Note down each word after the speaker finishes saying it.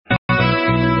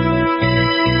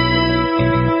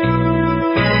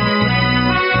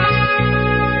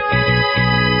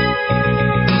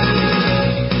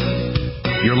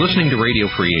listening to Radio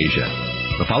Free Asia.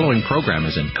 The following program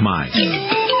is in Khmer.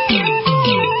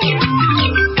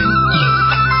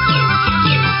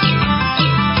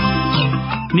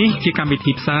 Nǐ chi càm bi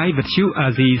tiệp xáy vệt chiu a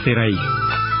zì sê ray.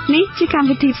 Nǐ chi càm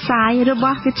bi tiệp xáyរប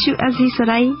ស់វិទ្យុអាស៊ីសេ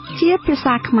រីជាភា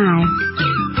សាខ្មែរ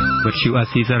វិទ្យុអា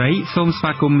ស៊ីសេរីសូមស្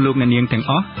វាគមន៍លោកអ្នកនាងទាំង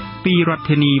អស់ពីរដ្ឋ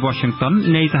ធានី Washington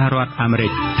នៃសហរដ្ឋអាមេរិ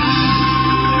ក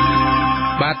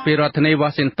បាទពីរដ្ឋធានី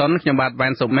Washington ខ្ញុំបាទវ៉ែ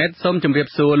នសុមេតសូមជម្រាប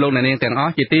សួរលោកអ្នកនាងទាំងអ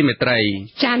ស់ជាទីមេត្រី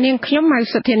ចា៎នាងខ្ញុំម៉ៅ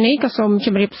សុធានីក៏សូមជ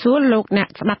ម្រាបសួរលោកអ្នក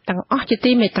ស្ដាប់ទាំងអស់ជា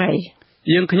ទីមេត្រី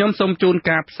យើងខ្ញុំសូមជូន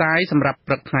ការផ្សាយសម្រាប់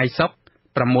ព្រឹកថ្ងៃសុក្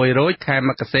រ6រោចខែម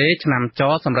ករាឆ្នាំច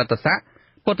សម្រិតស័ក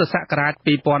ពុទ្ធសករាជ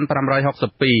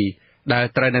2562ដែល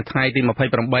ត្រូវនៅថ្ងៃទី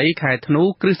28ខែធ្នូ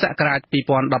គ្រិស្តសករាជ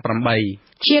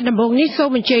2018ជាដំបូងនេះសូម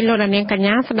អញ្ជើញលោកអ្នកនាងកញ្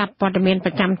ញាស្ដាប់ព័ត៌មានប្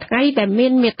រចាំថ្ងៃដែលមា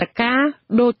នមេត្តា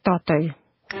ដូចតទៅ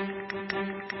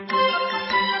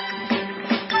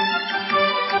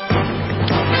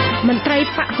មន្ត្រី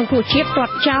បកសង្គ្រោះជាតិទា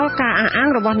ត់ចោលការអះអាង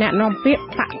របស់អ្នកនាំពាក្យ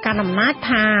បកកណ្ដាលអំណាច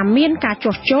ថាមានការ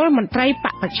ចោះចូលមន្ត្រីប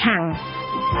កប្រឆាំង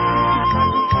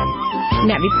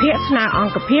អ្នកវិភាគស្នើអ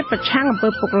ង្គភាពប្រឆាំងអំពើ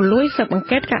ពុករលួយស៊ើបអង្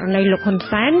កេតករណីលោកហ៊ុន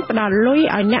សែនផ្ដល់លុយ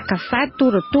ឲ្យអ្នកកាសែតទូ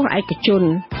រទស្សន៍ឯកជន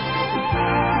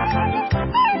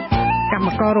កម្ម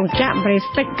កររោងចក្រ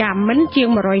Brestic Garment ជាង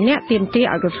100នាក់ទាមទារ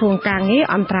ឲ្យក្រសួងការងារ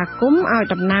អន្តរាគមន៍ឲ្យ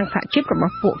តំណាងសហជីពរប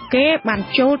ស់ពួកគេបាន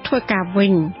ចូលធ្វើការវិ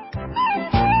ញ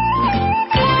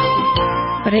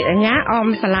ព្រះរាជអាជ្ញាអម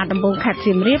សាលាដំបងខេត្ត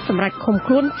សៀមរាបសម្រាប់ឃុំ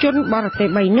ខ្លួនជនបរទេស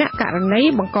3នាក់ករណី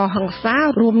បង្កហិង្សា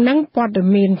រួមនឹងព័ត៌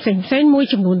មានផ្សេងៗមួយ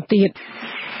ចំនួនទៀត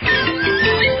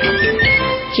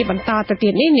ជាបន្តទៅទៀ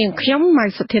តនេះនាងខ្ញុំម៉ៅ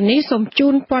សុធានីសូមជូ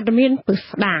នព័ត៌មានពិ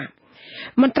ស្ដា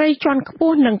មន្ត្រីជាន់ខ្ព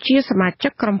ស់និងជាសមាជិ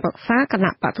កក្រុមប្រឹក្សាគ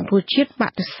ណៈបកសង្គ្រោះជាតិប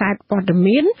ដិសេធព័ត៌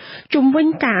មានជំវិញ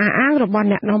ការអះអាងរបស់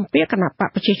អ្នកនាំពាក្យគណៈបក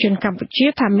ប្រជាជនកម្ពុជា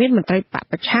ថាមានមន្ត្រីបក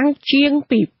ប្រឆាំងជាង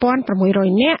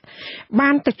 2600 នាក់បា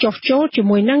នទៅចុះចូលជា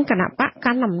មួយនឹងគណៈបកក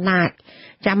ណ្ដាលអំណាច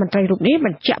ចាមន្ត្រីរូបនេះប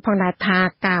ញ្ជាក់ផងដែរថា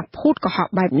ការភូតកុហក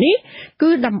បែបនេះគឺ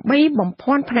ដើម្បីបំ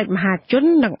ភាន់ផ្នែកមហាជន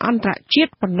និងអន្តរជា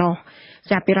តិប៉ុណ្ណោះ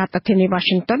ចាពីរដ្ឋធានី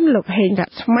Washington លោកហេងរ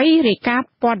ស្មីរាយការណ៍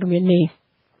ព័ត៌មាននេះ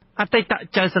អតីត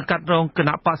ចៅសង្កាត់រងគ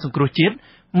ណៈបកសង្គ្រោះជាតិ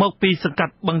មកពីសង្កា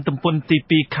ត់បឹងទំពុនទី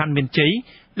2ខណ្ឌមានជ័យ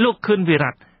លោកខឿនវិ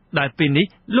រៈដែលពេលនេះ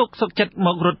លោកសុកចិត្តម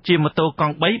ករត់ជាម៉ូតូក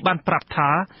ង់3បានប្រាប់ថា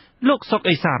លោកសុក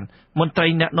អេសានមន្ត្រី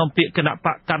អ្នកនាំពាក្យគណៈប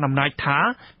កកណ្ដាលអំណាចថា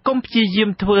កុំព្យាយាម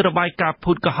ធ្វើរបាយការណ៍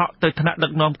ភូតកុហកទៅថ្នាក់ដឹ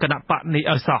កនាំគណៈបកនេះ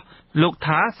ឲ្យសោះលោក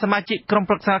ថាសមាជិកក្រុម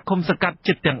ប្រឹក្សាឃុំសង្កាត់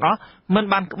ចិត្តទាំងអស់មិន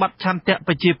បានក្បត់ឆន្ទៈ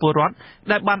ប្រជាពលរដ្ឋ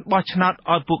ដែលបានបោះឆ្នោត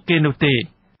ឲ្យពួកគេនោះទេ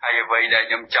ហើយអ្វីដែល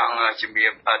ខ្ញុំចង់ជំរា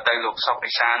បទៅលោកសុក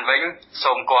អេសានវិញ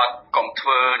សូមគាត់កុំធ្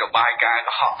វើរបាយការណ៍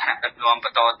កុហកថ្នាក់ដឹកនាំប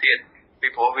ន្តទៀតពី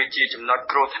ព្រោះវាជាចំណុច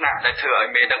គ្រោះថ្នាក់ដែលធ្វើឲ្យ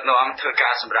មេដឹកនាំធ្វើកា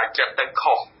រសម្រេចចិត្តទៅ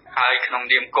ខុសហើយក្នុង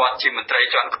នាមគាត់ជាមន្ត្រី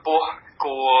ជាន់ខ្ពស់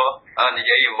គួរនិ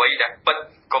យាយអ្វីដែលពិត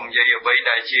កុំនិយាយអ្វី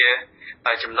ដែលជា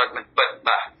ចំណុចមិនពិត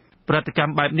បាទប្រតិក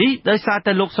ម្មបែបនេះដោយសារ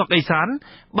តែលោកសុកអេសាន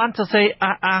បានសរសេរ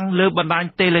អះអាងលើបណ្ដាញ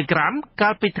Telegram កា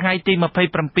លពីថ្ងៃទី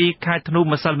27ខែធ្នូ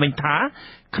ម្សិលមិញថា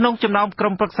ក្នុងចំណោមក្រុ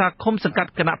មប្រឹក្សាឃុំសង្កា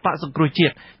ត់គណៈបកសង្គ្រោះជា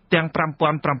តិទាំង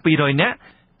 5700 នាក់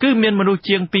គឺមានមនុស្ស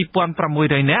ជាង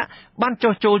 2600 នាក់បាន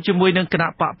ចុះចូលជាមួយនឹងគណៈ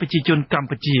បកប្រជាជនកម្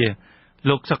ពុជា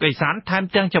លោកសុកអេសានថែម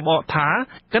ទាំងចំអកថា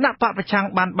គណៈបកប្រឆាំង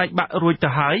បានបែកបាក់រួចទៅ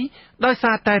ហើយដោយ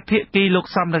សារតែភាគីលោក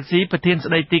សំរងស៊ីប្រធាន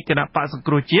ស្ដីទីគណៈបកសង្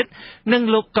គ្រោះជាតិនិង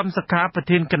លោកកឹមសុខាប្រ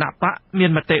ធានគណៈបកមា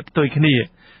នមតិផ្ទុយគ្នា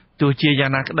ទោះជាយ៉ា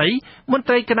ងណាក្តីមន្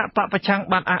ត្រីគណៈបកប្រឆាំង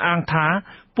បានអះអាងថា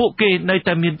ពួកគេនៅ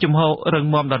តែមានជំហររឹង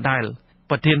មាំដដែល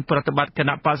ប្រធានប្រតិបត្តិគ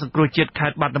ណៈបកសង្គ្រោះជាតិខេ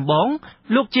ត្តបាត់ដំបង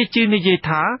លោកជាជឿនិយាយ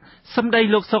ថាសម្ដី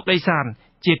លោកសុកអេសាន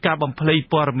ជាការបំភ្លៃ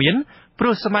ព័ត៌មានព្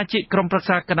រោះសមាជិកក្រុមប្រឹក្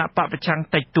សាគណៈបកប្រឆាំង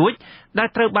តិចតួចដែល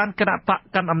ត្រូវបានគណៈបក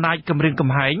កាន់អំណាចគម្រាមកំ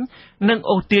ហែងនិង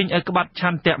អូសទាញឲ្យក្បត់ឆ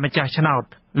ន្ទៈម្ចាស់ឆ្នោត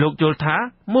លោកយល់ថា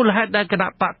មូលហេតុដែលគណៈ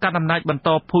បកកាន់អំណាចបន្ត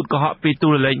ភូតកុហកពីទូ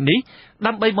រលេខនេះ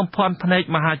ដើម្បីបំភាន់ភ្នែក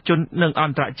មហាជននិងអ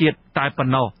ន្តរជាតិតែប៉ុ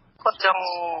ណ្ណោះគាត់ចង់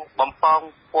បំផង់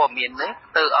ព័ត៌មាននេះ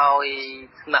ទៅឲ្យ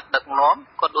ថ្នាក់ដឹកនាំ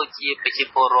ក៏ដូចជាប្រជា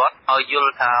ពលរដ្ឋឲ្យយ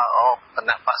ល់ថាគ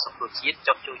ណៈបកសង្គ្រោះជាតិ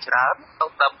ចុះចូលច្រើនទៅ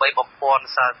ដើម្បីបំភាន់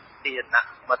សាធារណ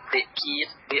មតិជាតិ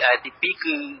ពីឯទី2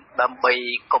គឺដើម្បី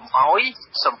កុំឲ្យ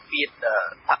សម្ពាធ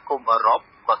សហគមន៍អឺរ៉ុប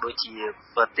ក៏ដូចជា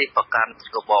ប្រទេសប្រកាន់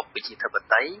របបប្រជាធិប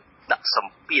តេយ្យដាក់ស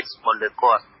ម្ពាធមកលើ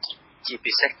គាត់ជា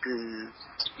ពិសេសគឺ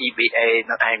EBA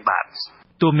នៅឯងបាទ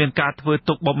ទោះមានការធ្វើ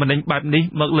ទុកបុកម្នេញបែបនេះ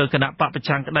មកលើគណៈបកប្រ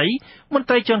ឆាំងក្តីមន្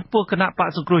ត្រីជាន់ខ្ពស់គណៈបក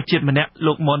សង្គ្រោះជាតិម្នាក់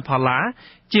លោកមុនផល្លា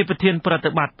ជាប្រធានប្រតិ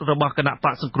បត្តិរបស់គណៈប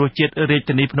កសង្គ្រោះជាតិរាជ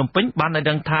ធានីភ្នំពេញបានឲ្យ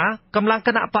ដឹងថាកម្លាំងគ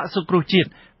ណៈបកសង្គ្រោះជាតិ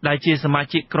ដែលជាសមា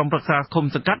ជិកក្រុមប្រឹក្សាឃុំ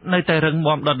សង្កាត់នៅតែរឹង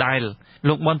មាំដដែល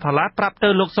លោកមុនផល្លាប្រាប់ទៅ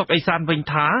លោកសុកអេសានវិញ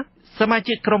ថាសមា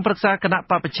ជិកក្រុមប្រឹក្សាគណៈ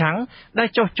បកប្រឆាំងដែល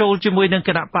ចុះចូលជាមួយនឹងគ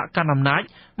ណៈបកកណ្ដាលអំណាច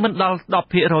មិនដល់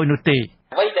 10% នោះទេ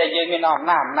អ្វីដែលយើងមានអំ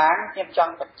ណាចខ្ញុំច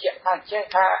ង់បញ្ជាក់ថាចេះ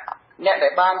ថាអ្នកដែ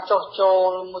លបានចុះចូល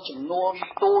មួយចំនួន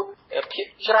ទូតភាគ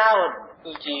ច្រើន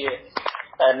គឺជា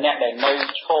អ្នកដែលនៅ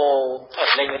ឈរ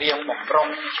លេងរៀងបំរុង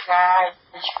ឆ្ងាយ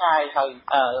ហើយ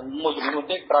មួយចំនួន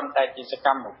ទៀតគ្រាន់តែជាសក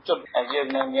ម្មជនដែលយើង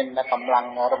នៅមានកម្លាំង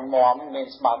រឹងមាំមាន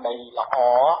ស្មារតីល្អ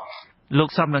លោក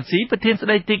សំរងស៊ីប្រធានស្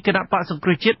ដីទីគណៈបកសង្គ្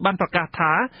រោះជាតិបានប្រកាស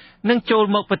ថានឹងចូល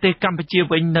មកប្រទេសកម្ពុជា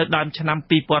វិញនៅដើមឆ្នាំ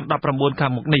2019ខា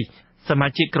ងមុខនេះសមា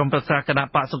ជិកក្រុមប្រឹក្សាគណៈ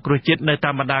បកសង្គ្រោះជាតិនៅ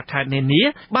តាមបណ្ដាខេត្តនានា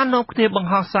បាននាំគ្នាបង្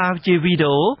ហោះសារជាវីដេ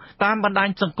អូតាមបណ្ដាញ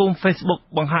សង្គម Facebook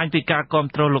បង្ហាញពីការគាំ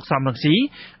ទ្រលោកសំរងស៊ី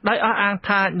ដោយអះអាង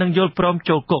ថានឹងយល់ព្រម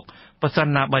ចូលគុកប្រសិន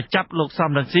ណាបើចាប់លោកសំ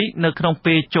រងស៊ីនៅក្នុង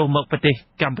ពេលចូលមកប្រទេស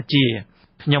កម្ពុជា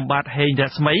ខ្ញុំបាទហេងរ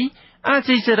ស្មីអា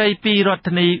ស៊ីសេរីពីរដ្ឋ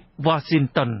ធានី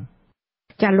Washington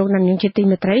ចាលោកនាងជាទី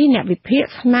មេត្រីអ្នកវិភាគ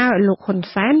ស្នើឲ្យលោកហ៊ុន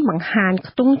សែនបង្ហាញ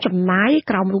ខ្ទង់ចំណាយ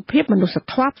ក្រោមរូបភាពមនុស្ស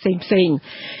ធម៌ផ្សេងៗ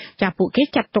ចាពួកគេ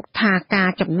ចាត់ទុកថាការ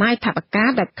ចំណាយថវិកា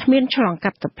ដែលគ្មានឆ្លង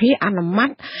កាត់សភាអនុម័ត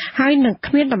ហើយនឹង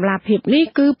គ្មានតម្លាភាពនេះ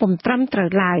គឺពុំត្រឹមត្រូវ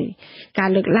ឡើយការ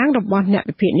លើកឡើងរបស់អ្នក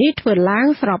វិភាគនេះធ្វើឡើង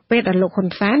ស្របពេលដែលលោកហ៊ុន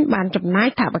សែនបានចំណាយ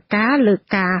ថវិកាលើ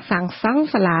ការសាងសង់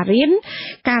សាលារៀន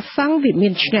ការសង់វិមា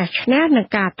នឈ្នះនិង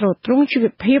ការត្រួតត្រងជីវ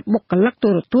ភាពបុគ្គលិកទូ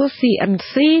រទស្សន៍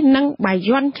CNC និងបា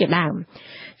យ័នជាដើម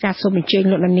ចាសសូមអញ្ជើញ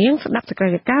លោកនាងស្ដាប់សេចក្តី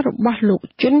រាយការណ៍របស់លោក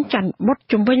ជុនច័ន្ទបុត្រ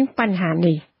ជំវិញបញ្ហា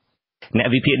នេះអ្នក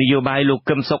វិភាគនយោបាយលោក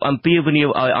កឹមសុខអំពាវនាវ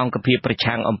ឲ្យអង្គភាពប្រ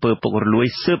ឆាំងអំពើពុករលួយ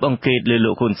ស៊ើបអង្កេតលើ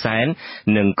លោកហ៊ុនសែន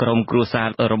និងក្រុមគ្រួសារ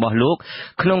របស់លោក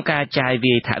ក្នុងការចាយ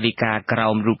វាយថវិកាក្រោ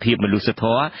មរូបភាពមនុស្សធ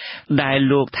ម៌ដែល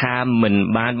លោកថាមិន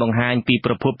បានបង្ហាញពី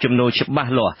ប្រភពចំណូលច្បា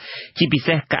ស់លាស់ជាពិ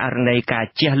សេសករណីការ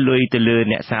ជះលុយទៅលើ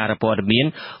អ្នកសារព័ត៌មាន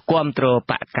គាំទ្រ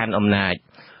បកកាន់អំណាច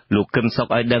លោកកឹមសុខ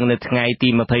ឲ្យដឹងនៅថ្ងៃទី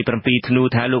27ធ្នូ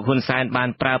ថាលោកហ៊ុនសែនបាន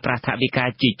ប្រើប្រាស់ថវិកា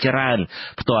ជាច្រើន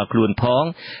ផ្ទាល់ខ្លួនផង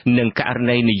និងករ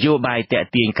ណីនយោបាយទាក់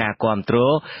ទាញការគាំទ្រ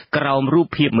ក្រោមរូប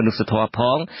ភាពមនុស្សធម៌ផ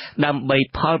ងដើម្បី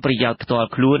ផលប្រយោជន៍ផ្ទាល់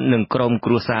ខ្លួននិងក្រុមគ្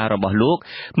រួសាររបស់លោក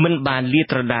មិនបានលាត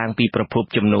ត្រដាងពីប្រភព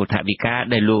ចំណូលថវិកា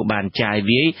ដែលលោកបានចាយ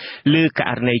វាយលើក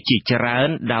រណីជាច្រើន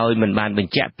ដោយមិនបានប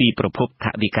ញ្ជាក់ពីប្រភពថ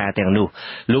វិកាទាំងនោះ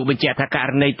លោកបញ្ជាក់ថាករ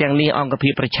ណីទាំងនេះអង្គភា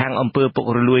ពប្រឆាំងអំពើពុក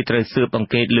រលួយត្រូវស៊ើបអង្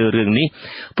កេតលើរឿងនេះ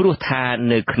ព្រោះថា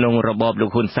នៅក្នុងរបបលោក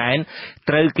ហ៊ុនសែន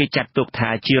ត្រូវគេចាត់ទុកថា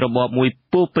ជារបបមួយ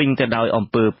ពោពេញទៅដោយអំ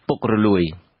ពើពុករលួយ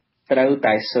ត្រូវ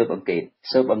តែស៊ើបអង្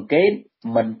កេត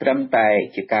មិនត្រឹមតែ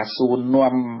ជាការសួរ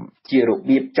នាំជារ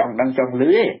បៀបចង់ដឹងចង់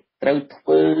លឺទេត្រូវធ្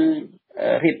វើ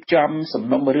រៀបចំសំ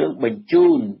ណុំរឿងបញ្ជូ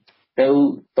នទៅ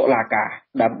តុលាការ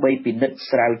ដើម្បីពិនិត្យ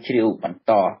ស្រាវជ្រាវបន្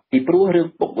តពីព្រោះរឿង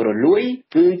ពុករលួយ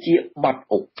គឺជាបទ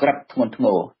ឧក្រិដ្ឋធ្ងន់ធ្ង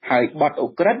រហើយបទឧ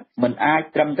ក្រិដ្ឋមិនអាច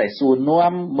ត្រឹមតែសួរ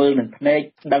នាំមើលនឹងភ្នែក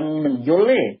ដឹងនឹងយល់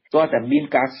ទេគ្រាន់តែមាន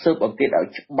ការស៊ើបអង្កេតឲ្យ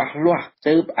ច្បាស់លាស់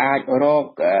ទើបអាចរក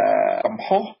កំ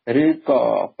ហុសឬក៏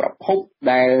ប្រភព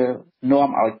ដែលនាំ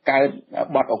ឲ្យកើត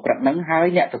បទឧក្រិដ្ឋនឹងហើយ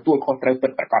អ្នកទទួលខុសត្រូវពិ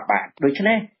តប្រាកដបានដូច្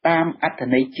នេះតាមអត្ថ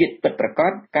ន័យជាតិពិតប្រាក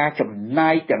ដការចំណា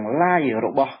យទាំងឡាយរ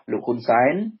បស់លោកហ៊ុនសែ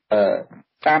ន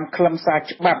តាមខ្លឹមសារ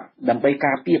ច្បាប់ដើម្បី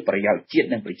ការពារប្រយោជន៍ជាតិ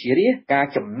និងប្រជារាស្ត្រការ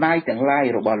ចំណាយទាំងឡាយ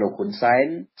របស់លោកហ៊ុនសែន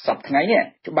សប្តាហ៍ថ្ងៃនេះ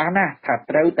ច្បាស់ណាស់ថា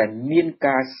ត្រូវតែមាន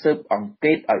ការស៊ើបអង្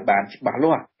កេតឲ្យបានច្បាស់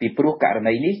លាស់ពីព្រោះករ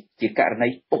ណីនេះជាករណី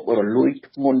ពុករលួយ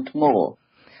ធ្ងន់ធ្ងរ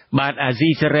បាទអាស៊ី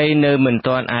សេរីនៅមិន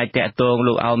ទាន់អាចតាក់ទង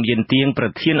លោកអោមយិនទៀងប្រ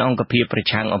ធានអង្គភាពប្រ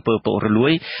ឆាំងអំពើពុករលួ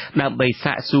យដើម្បី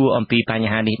សាកសួរអំពីបញ្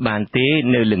ហានេះបានទេ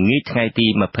នៅល្ងាចថ្ងៃទី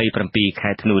27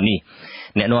ខែធ្នូនេះ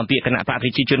អ្នកនាំពាក្យគណៈបកប្រ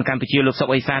ជាជនកម្ពុជាលោកសុក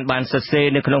អេសានបានសរសេរ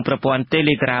នៅក្នុងប្រព័ន្ធ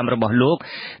Telegram របស់លោក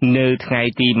នៅថ្ងៃ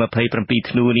ទី27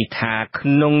ធ្នូនេះថាក្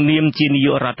នុងនាមជានាយ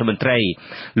ករដ្ឋមន្ត្រី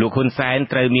លោកហ៊ុនសែន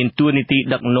ត្រូវមានតួនាទី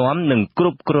ដឹកនាំនិងគ្រ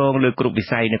ប់គ្រងលើគ្រប់វិ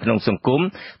ស័យនៅក្នុងសង្គម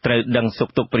ត្រូវដឹងសុខ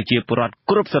ទុក្ខប្រជាពលរដ្ឋ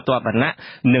គ្រប់ស្រទាប់វណ្ណៈ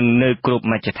និងនៅគ្រប់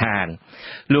មជ្ឈដ្ឋាន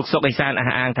លោកសុកអេសានអះ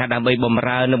អាងថាដើម្បីបម្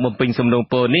រើនិងបំពេញសំណូម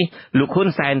ពរនេះលោកហ៊ុន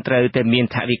សែនត្រូវតែមាន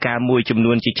ថវិកាមួយចំ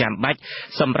នួនជាចាំបាច់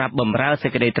សម្រាប់បម្រើសេ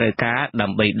ចក្តីត្រូវការដើ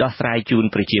ម្បីដោះស្រាយជូន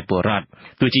ប្រជាពលរដ្ឋ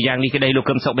ទោះជាយ៉ាងនេះក្តីលោក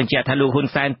កឹមសុខបញ្ជាក់ថាលោកហ៊ុន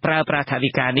សែនប្រើប្រាស់ថ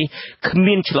វិកានេះគ្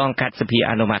មានឆ្លងកាត់សភា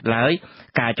អនុម័តឡើយ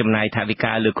ការចំណាយថវិ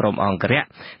កាលើក្រុមអង្គរៈ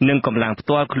និងកម្លាំងផ្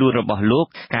ទាល់ខ្លួនរបស់លោក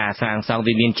ការសាងសង់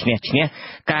វិមានឈ្នះ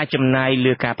ការចំណាយ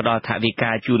លើការផ្ដល់ថវិ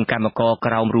កាជូនកម្មករ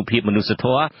ក្រោមរូបភាពមនុស្សធ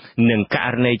ម៌និងក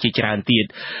រណីជាច្រើនទៀត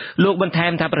លោកបន្ថែ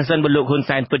មថាប្រសិនបើលោកហ៊ុន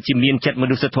សែនពិតជាមានចិត្តម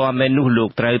នុស្សធម៌មែននោះលោក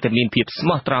ត្រូវតែមានភាពស្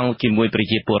មោះត្រង់ជាមួយប្រ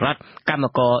ជាពលរដ្ឋកម្ម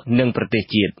ករនិងប្រទេស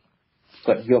ជាតិ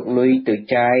គាត់យកលុយទៅ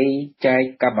ចែក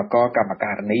កម្មករកម្ម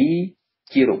ការិនី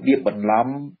ជារបៀបបន្លំ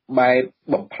បែប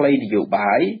បំភ្លៃនយោ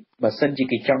បាយបើសិនជា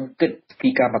គេចង់គិតពី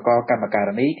កម្មករកម្មកា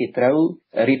រិនីគេត្រូវ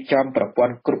រៀបចំប្រព័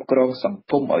ន្ធគ្រប់គ្រងសង្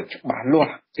គមឲ្យច្បាស់លា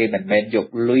ស់គេមិនមែនយក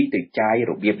លុយទៅចាយ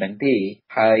របៀបហ្នឹងទេ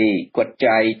ហើយគាត់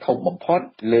ចាយធំបំផុត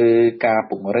លើការ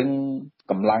ពង្រឹង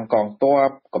កម្លាំងកងទ័ព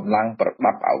កម្លាំងប្រ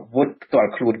ដាប់អាវុធផ្ទាល់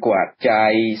ខ្លួនគាត់ចា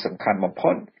យសំខាន់បំ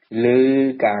ផុត លើ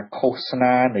ការឃោស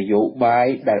នានយោបាយ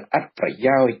ដែលអត្ថប្រ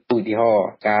យោជន៍ឧទាហរណ៍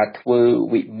ការធ្វើ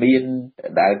វិមាន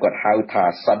ដែលគាត់ហៅថា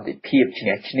សន្តិភាពឈ្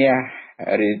នះឈ្នះ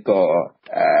ឬក៏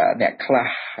អ្នកខ្លះ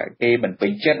គេមិនពេ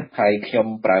ញចិត្តហើយខ្ញុំ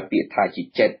ប្រើពាក្យថាជា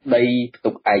ចិត្តដីផ្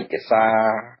ទុកឯកសារ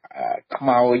ខ្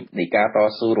មោចនៃការត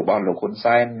ស៊ូរបស់លោកហ៊ុន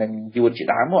សែននិងយួនជា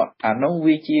ដើមមកអានោះ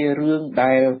វាជារឿង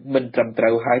ដែលមិនត្រឹមត្រូ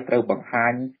វហើយត្រូវបង្ហា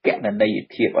ញគណនេយ្យ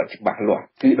ភាពឲ្យច្បាស់លាស់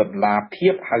គឺដំណាភា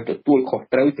ពហើយទទួលខុស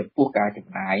ត្រូវចំពោះការចំ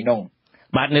ណាយនោះ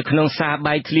បាទនៅក្នុងសារ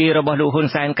បាយធ្លាយរបស់លោកហ៊ុន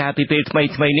សែនកាលពីពេលថ្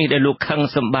មីនេះដែលលោកខឹង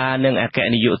សម្បានឹងអគ្គ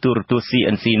នាយកទូរទស្សន៍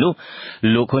CNC នោះ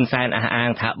លោកហ៊ុនសែនអះអាង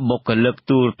ថាបុគ្គលិក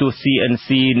ទូរទស្សន៍ CNC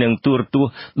និងទូរទស្ស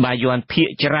ន៍បាយ័នភាគ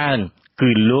ច្រើន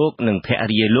គឺលោកនិងភ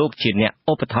រិយាលោកជាអ្នក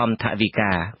ឧបត្ថម្ភថវិ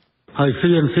កាហើយ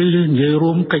CNC និយាយ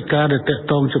រួមកិច្ចការដែលតាក់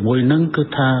ទងជាមួយនឹងគឺ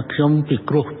ថាខ្ញុំពិ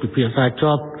គ្រោះពិភាក្សា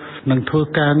ជាប់និងធ្វើ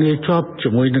ការងារជាប់ជា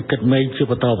មួយនឹងកិត្តមេឃជា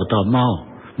បន្តមក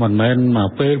មិនមែនមក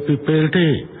ពេលពីពេលទេ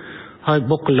ហើយ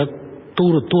បុគ្គលិកទូ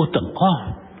រទស្សន៍ទាំងអស់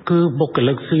គឺបុគ្គ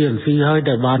លិក CNC ហើយ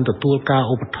ដែលបានទទួលការ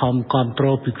ឧបត្ថម្ភគាំទ្រ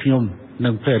ពីខ្ញុំនិ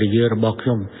ងភរិយារបស់ខ្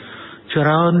ញុំច្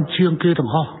រើនជាងគេទាំ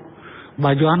ងអស់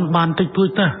បាយ័នបានតិចតួច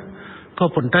ណាស់ក៏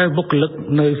ប៉ុន្តែបុគ្គលិក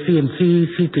នៅ CNC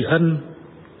CTN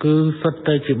គឺសិត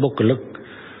តែជាបុគ្គលិក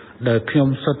ដែលខ្ញុំ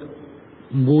សិត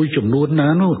មួយចំនួនណា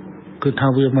នោះគឺថា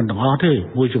វាមិនទាំងអស់ទេ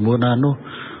មួយចំនួនណានោះ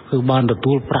គឺបានទ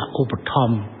ទួលប្រាក់ឧបត្ថ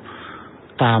ម្ភ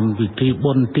តាមវិធី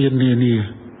បុណ្យទាននានា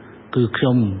គឺខ្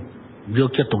ញុំយក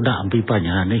ចិត្តទុកដាក់អំពីប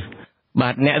ញ្ហានេះបា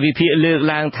ទអ្នកវិភាគលើក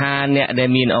ឡើងថាអ្នកដែល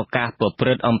មានឱកាសប្រព្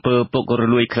រឹត្តអំពើពុករ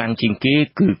លួយខ្លាំងជាងគេ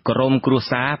គឺក្រុមគ្រួ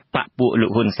សារបកពួកលោ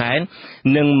កហ៊ុនសែន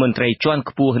និងមន្ត្រីជាន់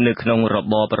ខ្ពស់នៅក្នុងរ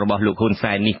បបរបស់លោកហ៊ុន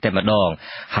សែននេះតែម្ដង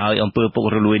ហើយអំពើពុក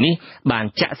រលួយនេះបាន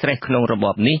ចាក់ស្រេះក្នុងរប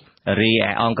បនេះរី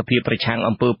ឯអង្គភាពប្រឆាំង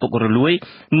អំពើពុករលួយ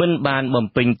មិនបានបំ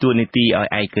ពេញតួនាទីឲ្យ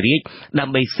ឯករាជ្យដើ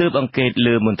ម្បីស៊ើបអង្កេត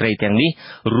លើមន្ត្រីទាំងនេះ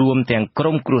រួមទាំងក្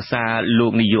រុមគ្រួសារលោ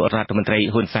កនាយករដ្ឋមន្ត្រី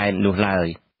ហ៊ុនសែននោះឡើយ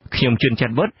ខ្ញុំជួនច័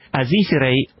ន្ទវុឌ្ឍ អាស៊ីសេ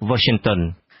រី Washington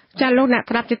ចាលោកអ្នក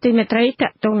ក្រាបជាទីមេត្រីតក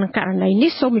តងនឹងករណី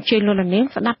នេះសូមអញ្ជើញលោកនាង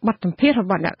ស្ដាប់បទសម្ភាសន៍រ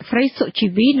បស់អ្នកស្រីសុជី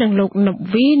វីនិងលោកណូ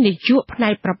វីនាយកផ្នែ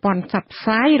កប្រព័ន្ធផ្សព្វផ្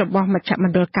សាយរបស់មជ្ឈម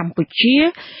ណ្ឌលកម្ពុជា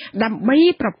ដើម្បី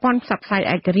ប្រព័ន្ធផ្សព្វផ្សាយ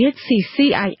ឯករាជ្យ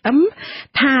CCIM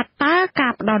ថាតើកា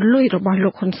រផ្ដល់លុយរបស់លោ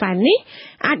កហ៊ុនសែននេះ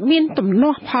អាចមានទំនា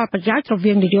ស់ផលប្រយោជន៍រ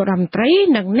វាងនាយករដ្ឋមន្ត្រី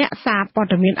និងអ្នកសារព័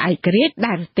ត៌មានឯករាជ្យ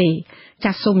ដែរទេ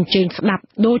ចាសូមអញ្ជើញស្ដាប់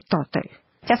ដូចតទៅ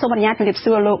ចាសូមអនុញ្ញាតជម្រាប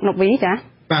សួរលោកណូវីចា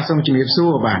បាទសូមជម្រាបសួ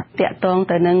របាទតាក់ទង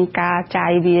ទៅនឹងការចា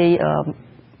យវាយ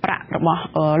ប្រាក់របស់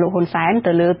លោកហ៊ុនសែន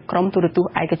ទៅលើក្រុមទូរទស្ស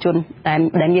ន៍ឯកជនដែ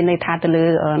លមានន័យថាទៅលើ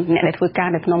អ្នកដែលធ្វើការ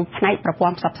នៅក្នុងផ្នែកប្រព័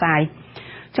ន្ធផ្សព្វផ្សាយ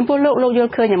ចំពោះលោកយ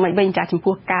ល់ឃើញយ៉ាងម៉េចវិញចាចំ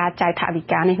ពោះការចាយថវិ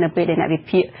កានេះនៅពេលដែលអ្នកវិ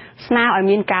ភាគស្នើឲ្យ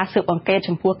មានការស៊ើបអង្កេត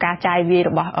ចំពោះការចាយវាយ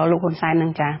របស់លោកហ៊ុនសែននឹ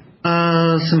ងចា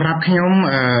សម្រាប់ខ្ញុំ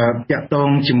តាក់ទង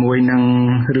ជាមួយនឹង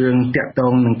រឿងតាក់ទ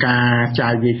ងនឹងការចា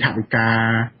យវាយថវិកា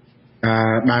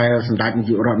ដែលសម្ដេចនា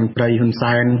យករដ្ឋមន្ត្រីហ៊ុន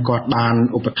សែនគាត់បាន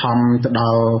ឧបត្ថម្ភទៅដ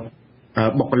ល់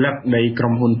បុគ្គលិកនៃក្រុ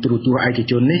មហ៊ុនទូរទស្សន៍ឯក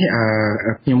ជននេះ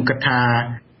ខ្ញុំគិតថា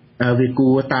វាគួ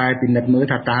រតែពិនិត្យមើល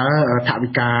ថាតើថវិ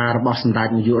ការបស់សម្ដេច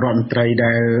នាយករដ្ឋមន្ត្រី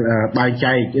ដែលបែង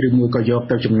ចែកឬមួយក៏យក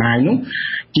ទៅចំណាយនោះ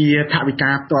ជាថវិ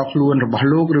កាផ្ទាល់ខ្លួនរបស់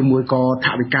លោកឬមួយក៏ថ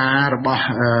វិការបស់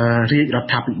រាជរ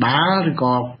ដ្ឋាភិបាលឬ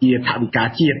ក៏ជាថវិកា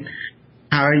ជាតិ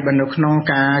ហើយបើនៅក្នុង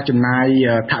ការចំណាយ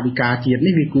ថវិកាជាតិ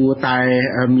នេះវាគួរតែ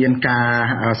មានការ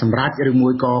សម្រេចឬមួ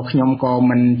យក៏ខ្ញុំក៏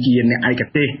មិនជាអ្នកឯក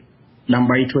ទេសដើម្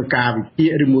បីធ្វើការវិភាគ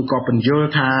ឬមួយក៏បញ្យល់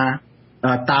ថា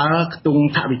តើខ្ទង់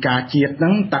ថវិកាជាតិហ្នឹ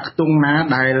ងតើខ្ទង់ណា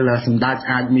ដែលសម្ដេច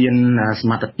អាចមានស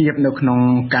មត្ថភាពនៅក្នុង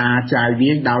ការចាយ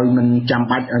វាយដោយមិនចាំ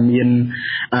បាច់ឲ្យមាន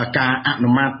ការអនុ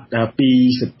ម័តពី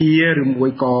សភាឬមួយ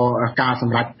ក៏ការស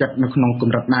ម្រេចចិត្តនៅក្នុងក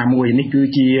ម្រិតណាមួយនេះគឺ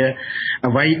ជា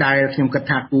អ្វីដែលខ្ញុំគិត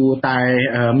ថាគួរតែ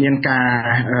មានការ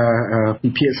ពិ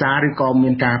ភាក្សាឬក៏មា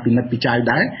នការពិនិត្យពិច័យ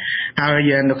ដែរហើ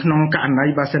យនៅក្នុងករណី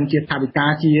បើសិនជាថវិកា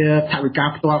ជាថវិកា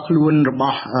ផ្ទាល់ខ្លួនរប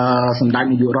ស់សម្ដេច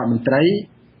នាយករដ្ឋមន្ត្រី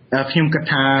ខ្ញុំគិត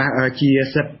ថាជា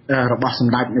សិទ្ធិរបស់ស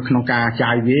ម្ដេចនៅក្នុងការ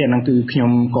ចាយវាអាហ្នឹងគឺខ្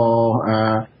ញុំក៏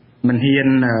មិនហ៊ាន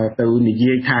ទៅនិ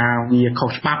យាយថាវាខុ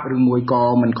សច្បាប់ឬមួយក៏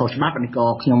មិនខុសច្បាប់នេះក៏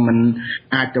ខ្ញុំមិន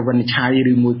អាចទៅវិនិច្ឆ័យ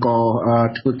ឬមួយក៏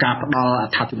ធ្វើការផ្ដល់អ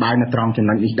ធិប្បាយនៅត្រង់ចំ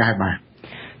ណុចនេះដែរបាទ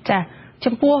ចា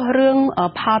ចំពោះរឿង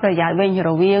ផលប្រយោជន៍វិញ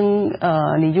រវាង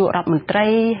នាយករដ្ឋមន្ត្រី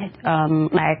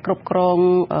ដែលគ្រប់គ្រង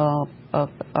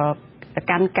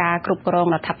កម្មការគ្រប់គ្រង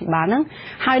រដ្ឋាភិបាលហ្នឹង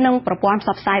ហើយនឹងប្រព័ន្ធផ្ស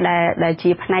ព្វផ្សាយដែលជា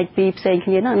ផ្នែកពីរផ្សេងគ្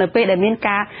នាហ្នឹងនៅពេលដែលមាន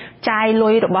ការចាយលុ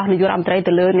យរបស់នាយករដ្ឋមន្ត្រី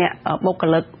ទៅលើអ្នកបុគ្គ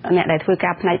លិកអ្នកដែលធ្វើកា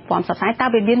រផ្នែកប្រព័ន្ធផ្សព្វផ្សាយតើ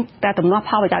វាមានតែទំនាស់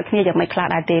ផលប្រយោជន៍គ្នាយ៉ាងម៉េចខ្លះ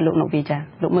ដែរទេលោកណូវីចា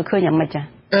លោកមើលឃើញយ៉ាងម៉េចចា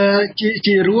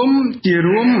ជារួម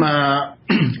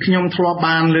ខ្ញុំធ្លាប់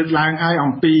បានលើកឡើងហើយ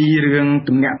អំពីរឿង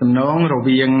ទំនាក់ទំនងរ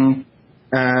វាង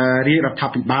រាជរដ្ឋា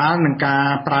ភិបាលនឹងការ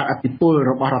ប្រើអធិបុល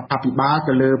របស់រដ្ឋាភិបាល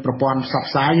ទៅលើប្រព័ន្ធផ្សព្វ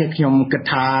ផ្សាយហើយខ្ញុំគិត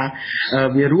ថា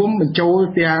វារួមបញ្ចូល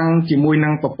ទាំងជាមួយនឹ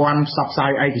ងប្រព័ន្ធផ្សព្វផ្សា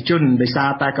យឯកជនដោយសារ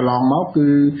តែកន្លងមកគឺ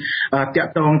តា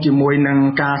ក់ទងជាមួយនឹង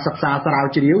ការសិក្សាស្រាវ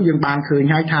ជ្រាវយើងបានឃើញ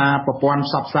ហើយថាប្រព័ន្ធ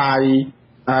ផ្សព្វផ្សាយ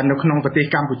នៅក្នុងប្រទេស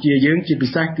កម្ពុជាយើងជាពិ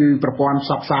សេសគឺប្រព័ន្ធផ្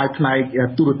សព្វផ្សាយផ្នែក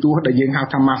ទូរទស្សន៍ដែលយើងហៅ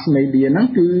ថា mass media ហ្នឹង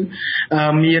គឺ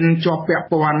មានជាប់ពាក់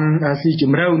ព័ន្ធស៊ីជ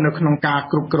ម្រៅនៅក្នុងការ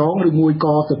គ្រប់គ្រងឬមួយ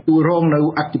ក៏ទទួលរងនៅ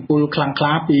អធិបុលខ្លាំងក្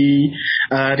លាពី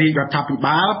រាជរដ្ឋាភិ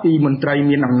បាលពីមន្ត្រី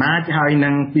មានអំណាចហើយនិ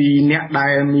ងពីអ្នកដែ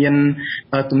លមាន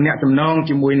ទំនាក់ទំនង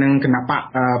ជាមួយនឹងគណបក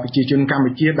ប្រជាជនកម្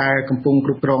ពុជាដែលកំពុងគ្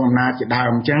រប់គ្រងអំណាចជាដើ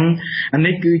មអញ្ចឹង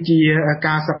នេះគឺជា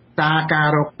ការសិក្សាការ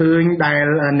រកឃើញដែល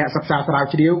អ្នកសិក្សាស្រាវ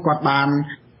ជ្រាវគាត់បាន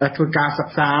ធ្វើការសិ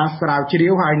ក្សាស្រាវជ្រា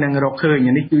វហើយនឹងរកឃើញ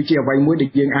នេះគឺជាអ្វីមួយដែល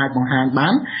យើងអាចបង្ហាញបា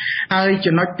នហើយ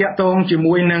ចំណុចតាក់ទងជា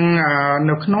មួយនឹង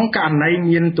នៅក្នុងករណី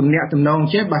មានទំនាក់ទំនង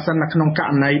ចេះបើសិននៅក្នុងក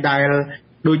រណីដែល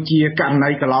ដូចជាករណី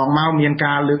កន្លងមកមាន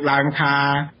ការលើកឡើងថា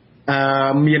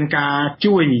មានការ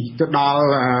ជួយទៅដល់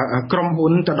ក្រុមហ៊ុ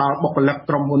នទៅដល់បុគ្គលិក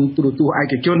ក្រុមហ៊ុនទូរទស្សន៍ឯ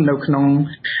កជននៅក្នុង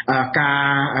ការ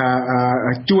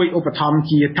ជួយឧបត្ថម្ភ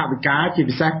ជាថវិកាជា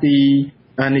ពិសេសពី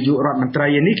នាយករដ្ឋមន្ត្រី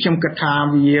នេះខ្ញុំគិតថា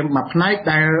វាមួយផ្នែក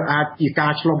ដែលអាចជាកា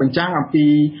រឆ្លុះបញ្ចាំងអំពី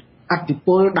អធិ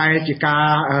បុលដែលជាការ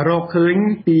រកឃើញ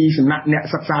ពីសំណាក់អ្នក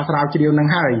សិក្សាស្រាវជ្រាវនឹង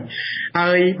ហើយ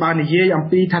បើនិយាយអំ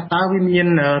ពីថាតើវាមាន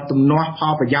ទំនាស់ផ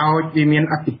លប្រយោជន៍វាមាន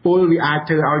អធិបុលវាអាច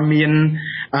ធ្វើឲ្យមាន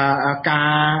កា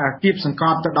រគៀបសង្ក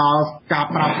ត់ទៅដល់ការ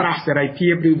ប្រើប្រាស់សេរីភា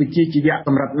ពឬវិជ្ជាជីវៈក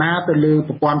ម្រិតណាទៅលើ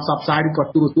ប្រព័ន្ធផ្សព្វផ្សាយឬក៏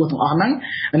ទូរទស្សន៍ទាំងអស់ហ្នឹង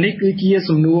នេះគឺជា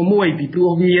សំណួរមួយពីព្រោះ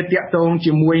វាតាក់ទង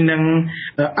ជាមួយនឹង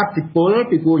អធិបុល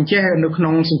ពីព្រោះអញ្ចេះនៅក្នុ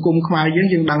ងសង្គមខ្មែរយើ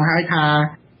ងដឹងហើយថា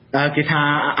គេថា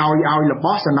ឲ្យរប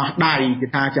ស់សំណោះដៃគេ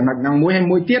ថាចំណុចហ្នឹងមួយហើយ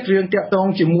មួយទៀតរឿងតាក់ទង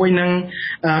ជាមួយនឹង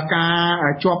ការ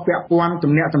ជាប់ពាក់ព័ន្ធ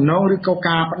ទំនាក់ទំនងឬក៏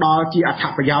ការផ្ដល់ជាអត្ថ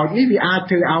ប្រយោជន៍នេះវាអាច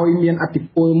ធ្វើឲ្យមានអធិ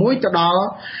បុលមួយទៅដល់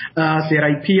សេ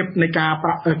រីភាពនៃការ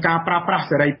ប្រើប្រាស់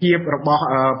សេរីភាពរបស់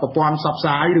ប្រព័ន្ធផ្សព្វផ្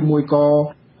សាយឬមួយក៏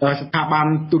ស្ថាប័ន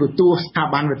ទូរទស្សន៍ស្ថា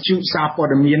ប័នវិទ្យុសារព័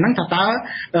ត៌មានហ្នឹងថាតើ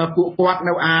ពួកគាត់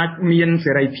នៅអាចមាន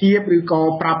សេរីភាពឬក៏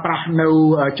ប្រើប្រាស់នៅ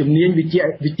ជំនាញវិជ្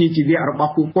ជាជីវៈរប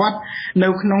ស់ពួកគាត់នៅ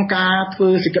ក្នុងការធ្វើ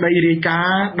សេចក្តីរាយការ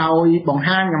ណ៍ដោយបង្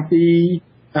ហាញអំពី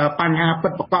បញ្ហាពិ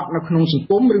តប្រាកដនៅក្នុងសង្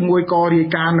គមឬមួយក៏រាយ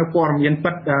ការណ៍នៅព័ត៌មាន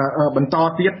ពិតបន្ត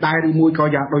ទៀតដែរឬមួយក៏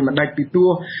យ៉ាងដូចម្ដេចពីព្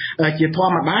រោះជាធ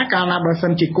ម្មតាកាលណាបើសិ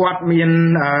នជាគាត់មាន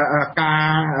ការ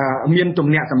មានទំ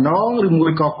នាក់ទំនងឬមួ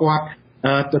យក៏គាត់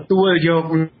ទទួលយក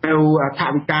នៅថ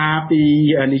វិកាពី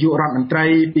នាយករដ្ឋមន្ត្រី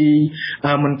ពី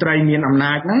មន្ត្រីមានអំ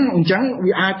ណាចហ្នឹងអញ្ចឹង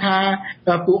វាអាចថា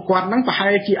ពួកគាត់ហ្នឹងប្រហែ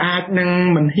លជាអាចនឹង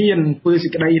មិនហ៊ានធ្វើសេ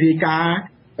ចក្តីរាយការណ៍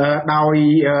ដោយ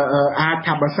អាច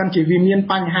ថាបើសិនជាវាមាន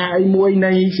បញ្ហាអីមួយ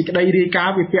នៃសេចក្តីរាយការ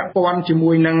ណ៍វាពាក់ព័ន្ធជា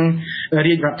មួយនឹង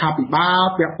រាជរដ្ឋាភិបាល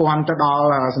ពាក់ព័ន្ធទៅដល់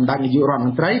សម្ដេចនាយករដ្ឋម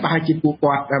ន្ត្រីប្រហែលជាពួក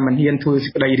គាត់មិនហ៊ានធ្វើសេ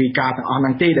ចក្តីរាយការណ៍ទាំងអស់ហ្នឹ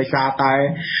ងទេដោយសារតែ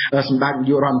សម្ដេចនា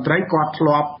យករដ្ឋមន្ត្រីគាត់ធ្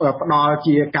លាប់ផ្ដល់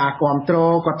ជាការគ្រប់គ្រ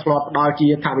ងគាត់ធ្លាប់ផ្ដល់ជា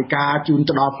ថវិកាជូន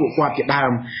ទៅដល់ពួកគាត់ជាដើ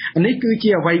មនេះគឺជា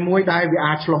អ្វីមួយដែលវា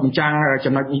អាចឆ្លុះបញ្ចាំង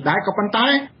ចំណុចនេះដែរក៏ប៉ុន្តែ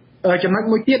ចំណុច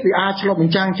មួយទៀតវាអាចឆ្លុះប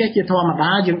ញ្ចាំងចេះជាធម្ម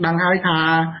តាយើងដឹងហើយថា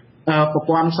ប្រ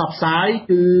ព័ន្ធផ្សព្វផ្សាយ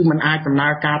គឺมันអាចដំណើ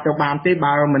រការទៅបានទេ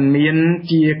បើមិនមាន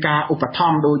ជាការឧបត្ថ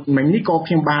ម្ភដូចមិញនេះក៏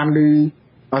ខ្ញុំបានឮ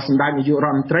សម្ដេចនាយករ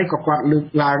ដ្ឋមន្ត្រីក៏គាត់លើក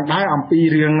ឡើងដែរអំពី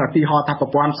រឿងឧទាហរណ៍ថាប្រ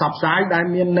ព័ន្ធផ្សព្វផ្សាយដែល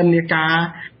មាននិន្នាការ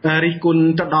រិះគន់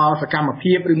ទៅដល់សកម្ម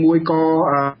ភាពឬមួយក៏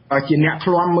ជាអ្នក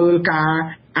ឃ្លាំមើលការ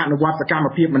អនុវត្តសកម្ម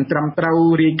ភាពមិនត្រឹមត្រូវ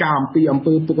រាយការណ៍អំពីអំ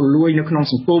ពើពុករលួយនៅក្នុង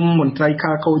សង្គមមន្ត្រីខ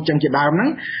លខូចចឹងជាដើមហ្នឹង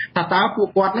តើពួក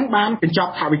គាត់ហ្នឹងបានកញ្ច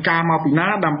ប់ថវិកាមកពីណា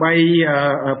ដើម្បី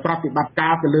ប្រតិបត្តិកា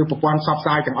រទៅលើប្រព័ន្ធផ្សព្វផ្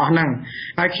សាយទាំងអស់ហ្នឹង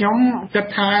ហើយខ្ញុំគិត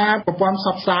ថាប្រព័ន្ធផ្ស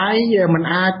ព្វផ្សាយมัน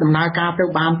អាចដំណើរការទៅ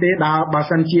បានទេបើ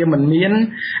សិនជាមិនមាន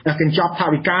កញ្ចប់ថ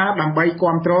វិកាដើម្បីគ្រ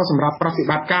ប់គ្រងសម្រាប់ប្រតិ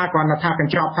បត្តិការគ្រាន់តែថាក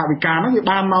ញ្ចប់ថវិកាហ្នឹងវា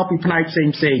បានមកពីផ្នែកផ្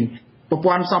សេងប្រ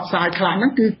ព័ន្ធផ្សព្វផ្សាយខ្លះហ្នឹ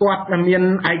ងគឺគាត់មាន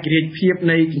ឯករាជ្យភាព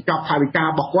នៃកញ្ចប់ថវិការ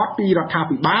បស់គាត់ពីរដ្ឋា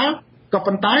ភិបាលក៏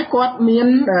ប៉ុន្តែគាត់មាន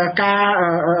ការ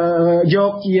យ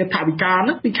កជាថវិកាហ្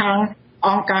នឹងពីខាងអ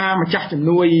ង្គការម្ចាស់ជំ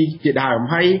នួយជាដើម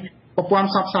ហើយប្រព័ន្ធ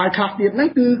ផ្សព្វផ្សាយខ្លះទៀតហ្នឹង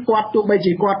គឺគាត់ទោះបី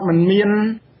ជាគាត់មិនមាន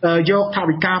យកថ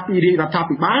វិកាពីរាជរដ្ឋា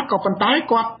ភិបាលក៏ប៉ុន្តែ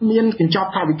គាត់មានកញ្ចប់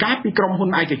ថវិកាពីក្រុមហ៊ុន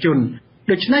ឯកជន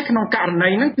ដូច្នេះក្នុងករណី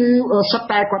ហ្នឹងគឺសុទ្ធ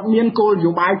តែគាត់មានគោលន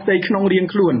យោបាយផ្ទៃក្នុងរៀង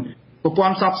ខ្លួនប្រព័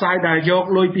ន្ធផ្សព្វផ្សាយដែលយក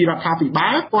លុយពីរដ្ឋាភិបា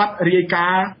លគាត់រាយកា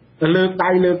រណ៍លើកដៃ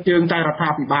លើកជើងតែរដ្ឋា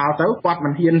ភិបាលទៅគាត់មិ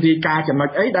នហ៊ានរាយការណ៍ចំណុច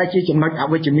អីដែលជាចំណុចអ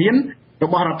វិជ្ជមានរ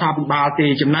បស់រដ្ឋាភិបាលទេ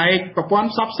ចំណែកប្រព័ន្ធ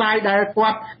ផ្សព្វផ្សាយដែលគា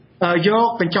ត់យក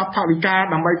កញ្ចប់ថវិកា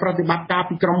ដើម្បីប្រតិបត្តិការ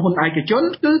ពីក្រុមហ៊ុនឯកជន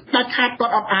គឺដាច់ខាតគា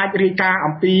ត់អត់អាចរាយការណ៍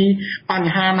អំពីប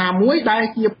ញ្ហាណាមួយដែល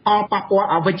ជាផលប៉ះពាល់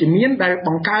អវិជ្ជមានដែលប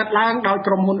ង្កើតឡើងដោយ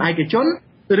ក្រុមហ៊ុនឯកជន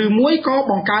ឬមួយក៏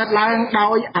បង្កើតឡើងដោ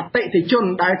យអតិថិជន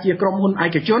ដែលជាក្រុមហ៊ុនឯ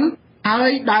កជនហើ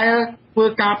យដែល ធ្វើ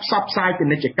ការផ្សព្វផ្សាយពា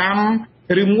ណិជ្ជកម្ម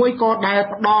ឬមួយក៏ដែល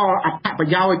ផ្ដល់អត្ថប្រ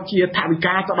យោជន៍ជាថវិ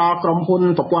កាទៅដល់ក្រុមហ៊ុន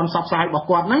ប្រព័ន្ធផ្សព្វផ្សាយរបស់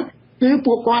គាត់ហ្នឹងគឺ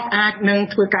ពួកគាត់អាចនឹង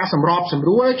ធ្វើការសម្របសម្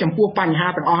រួលចំពោះបញ្ហា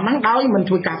ទាំងអស់ហ្នឹងដោយមិន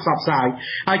ធ្វើការផ្សព្វផ្សាយ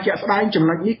ហើយជាក់ស្ដែងចំ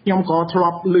ណុចនេះខ្ញុំក៏ធ្លា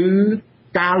ប់ឮ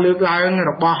ការលើកឡើង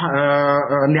របស់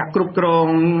អ្នកគ្រប់គ្រង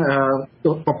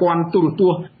ប្រព័ន្ធទូរទ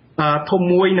ស្សន៍ធំ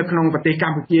មួយនៅក្នុងប្រទេសក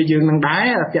ម្ពុជាយើងនឹងដែ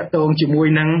រតាក់ទងជាមួយ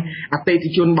នឹងអតិថិ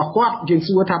ជនរបស់គាត់យើង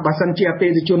សួរថាបើសិនជាអតិ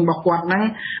ថិជនរបស់គាត់ហ្នឹង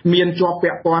មានជាប់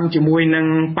ពាក់ព័ន្ធជាមួយនឹង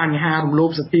បញ្ហារំលោ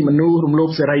ភសិទ្ធិមនុស្សរំលោភ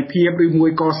សេរីភាពឬមួយ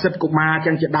ក៏សិទ្ធិកុមារ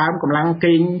ចឹងជាដើមកម្លាំង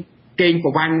កេងប្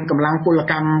រវ័ញ្ចកម្លាំងពល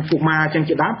កម្មកុមារចឹង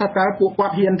ជាដើមតើពួកគា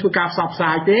ត់ហ៊ានធ្វើការផ្សព្វផ្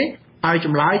សាយទេហើយច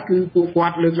ម្លើយគឺពួកគា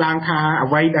ត់លើកឡើងថា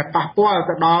អ្វីដែលប៉ះពាល់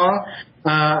ទៅដល់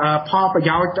ផលប្រ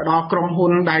យោជន៍ទៅដល់ក្រុមហ៊ុ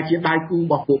នដែលជាដៃគូរ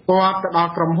បស់ពួកគាត់ទៅដ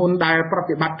ល់ក្រុមហ៊ុនដែលប្រ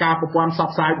តិបត្តិការប្រព័ន្ធផ្សព្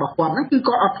វផ្សាយរបស់គាត់ហ្នឹងគឺ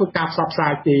គាត់អត់ធ្វើការផ្សព្វផ្សា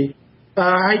យទេ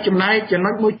ហើយចំណែកចំណុ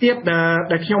ចមួយទៀត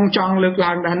ដែលខ្ញុំចង់លើក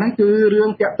ឡើងដែរហ្នឹងគឺរឿង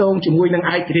តាក់ទងជាមួយនឹង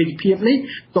ឯករាជ្យភាពនេះ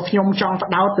ក៏ខ្ញុំចង់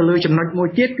ផ្ដោតទៅលើចំណុចមួយ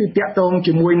ទៀតគឺតាក់ទង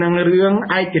ជាមួយនឹងរឿង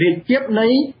ឯករាជ្យភាព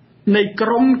នៃក្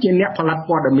រមជាអ្នកផលិត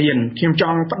ព័ត៌មានខ្ញុំច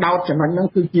ង់ផ្ដោតចំណុចហ្នឹង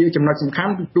គឺជាចំណុចសំខា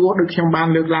ន់ពីព្រោះដូចខ្ញុំបាន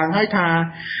លើកឡើងហើយថា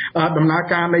ដំណើរ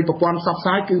ការនៃប្រព័ន្ធផ្សព្វផ្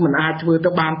សាយគឺมันអាចធ្វើទៅ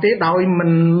បានទេដោយមិ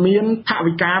នមានថ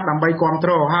វិកាដើម្បីគ្រប់គ្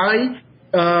រងហើយ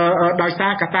ដោយសា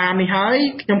រកត្តានេះហើយ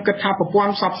ខ្ញុំគិតថាប្រព័ន្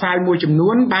ធផ្សព្វផ្សាយមួយចំនួ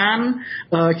នបាន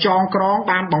ចងក្រង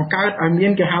បានបង្កើតឲ្យមា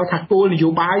នគេហៅថាគោលនយោ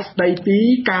បាយស្ដីពី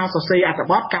ការសរសេរអត្ថ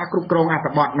បទការគ្រប់គ្រងអត្ថ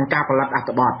បទនិងការផលិតអត្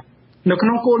ថបទនៅក្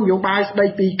នុងគោលនយោបាយស្ដី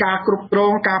ពីការគ្រប់គ្រ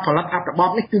ងការផលិតអត្ថបទ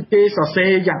នេះគឺគេសរសេ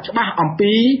រយ៉ាងច្បាស់អំ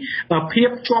ពីភាព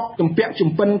ជាប់ជំពាក់ជំ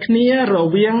ពិនគ្នារ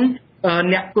វាង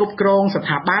អ្នកគ្រប់គ្រងស្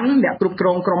ថាប័នអ្នកគ្រប់គ្រ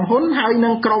ងក្រុមហ៊ុនហើយនិ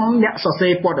ងក្រុមអ្នកសរសេ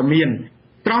រព័ត៌មាន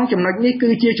ត្រង់ចំណុចនេះគឺ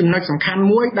ជាចំណុចសំខាន់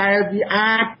មួយដែលវា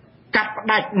អាចកាត់ផ្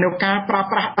ដាច់នៅការប្រើ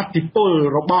ប្រាស់ឥទ្ធិពល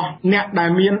របស់អ្នកដែល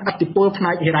មានឥទ្ធិពលផ្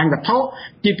នែកហិរញ្ញវត្ថុ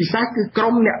ជាពិសេសគឺក្រុ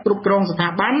មអ្នកគ្រប់គ្រងស្ថា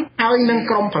ប័នហើយនិង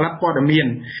ក្រុមផលិតព័ត៌មាន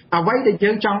អ្វីដែល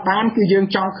យើងចង់បានគឺយើង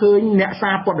ចង់ឃើញអ្នក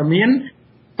សារព័ត៌មាន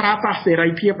ប្រើប្រាស់សេរី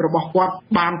ភាពរបស់គាត់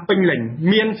បានពេញលេញ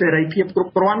មានសេរីភាពគ្រ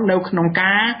ប់គ្រាន់នៅក្នុង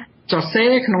ការសរសេ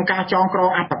រក្នុងការចងក្រង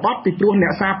អត្ថបទពីព្រោះអ្ន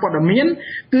កសារព័ត៌មាន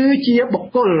គឺជាបុ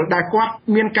គ្គលដែលគាត់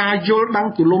មានការយល់ដឹង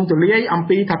ទូលំទូលាយអំ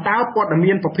ពីថាតើព័ត៌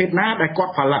មានប្រភេទណាដែលគា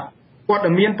ត់ផលិតព័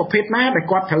ត៌មានប្រភេទណាដែល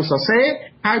គាត់ត្រូវសរសេរ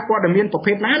ហើយព័ត៌មានប្រ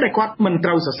ភេទណាដែលគាត់មិនត្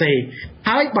រូវសរសេរ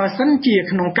ហើយបើសិនជា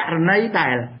ក្នុងករណី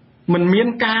ដែលមិនមាន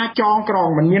ការចងក្រង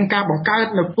មិនមានការបង្កើត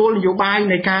នៅគោលនយោបាយ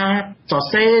នៃការសរ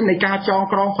សេរនៃការចង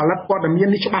ក្រងផលិតព័ត៌មាន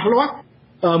នេះច្បាស់លាស់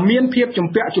មានភាពជំ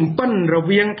ពាក់ជំពិនរ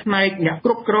វាងផ្នែកអ្នកគ្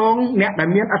រប់គ្រងអ្នកដែល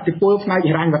មានឥទ្ធិពលផ្នែក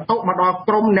ហិរញ្ញវត្ថុមកដល់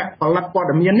ក្រុមអ្នកផលិតព័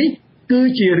ត៌មាននេះគឺ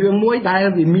ជារឿងមួយដែល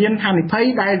វាមានហានិភ័យ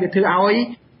ដែលវាធ្វើឲ្យ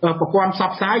ប្រព័ន្ធផ្ស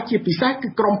ព្វផ្សាយជាពិសេសគឺ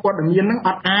ក្រុមព័ត៌មាននឹងអ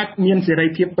ត់អាចមានសេរី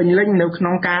ភាពពេញលេញនៅក្នុ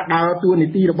ងការដើរតួនា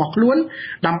ទីរបស់ខ្លួន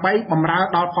ដើម្បីបម្រើ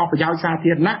ដល់ផលប្រយោជន៍សា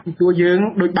ធារណៈពីព្រោះយើង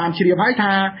ដូចបានជ្រាបហើយ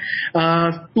ថា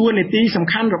តួនាទីសំ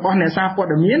ខាន់របស់អ្នកសារព័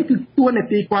ត៌មានគឺតួនា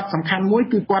ទីគាត់សំខាន់មួយ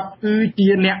គឺគាត់គឺជា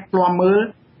អ្នកឃ្លាំមើល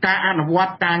ការអនុវត្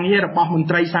តការងាររបស់មន្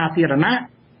ត្រីសាធារណៈ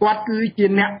គាត់គឺជា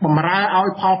អ្នកបម្រើឲ្យ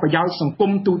ផលប្រយោជន៍សង្គ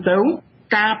មទូទៅ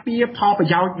ការពារផលប្រ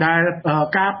យោជន៍ដែល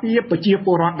ការពារប្រជាព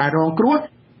លរដ្ឋដែលរងគ្រោះ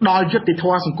ដល់យុត្តិធ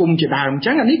ម៌សង្គមជាដើមអញ្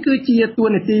ចឹងអានេះគឺជាតួ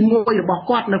នាទីមួយរបស់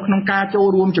គាត់នៅក្នុងការចូល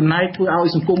រួមចំណែកធ្វើឲ្យ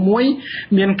សង្គមមួយ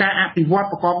មានការអភិវឌ្ឍ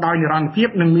ប្រកបដោយនិរន្តរភាព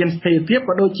និងមានស្ថិរភាព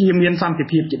ក៏ដូចជាមានសន្តិ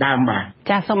ភាពជាដើមបាទ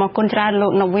ចាសសូមអរគុណច្រើនលោ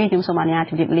កណូវីខ្ញុំសូមអនុញ្ញាត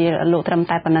ជម្រាបលាលោកត្រឹម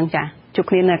តែប៉ុណ្្នឹងចាសជួប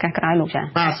គ្នានៅឱកាសក្រោយលោកចាស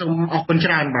បាទសូមអរគុណច្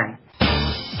រើនបាទ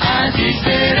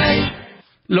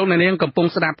លោកអ្នកនាងកំពុង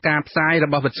ស្ដាប់ការផ្សាយរ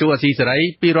បស់វិទ្យុអាស៊ីសេរី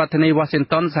ពីរដ្ឋធានី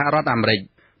Washington សហរដ្ឋអាមេរិក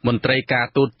មន្ត្រីការ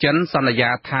ទូតចិនសន្យា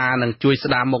ថានឹងជួយស្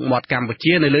ដារមុខមាត់កម្ពុ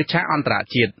ជានៅលើឆាកអន្តរ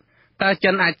ជាតិតើ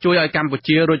ចិនអាចជួយឲ្យកម្ពុ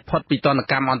ជារួចផុតពីទណ្ឌ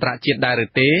កម្មអន្តរជាតិដែរឬ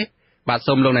ទេបាទ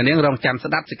សូមលោកអ្នកនាងរងចាំ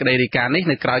ស្ដាប់សេចក្តីរាយការណ៍នេះ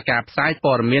នៅក្រៅការផ្សាយ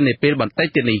ព័ត៌មាននាពេលបន្តិច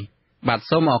ទៀតនេះបាទ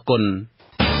សូមអរគុណ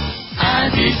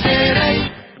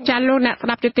ចាលោកអ្នកស្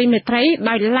ដាប់ជាទីមេត្រី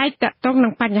ដោយឡែកតកតងនឹ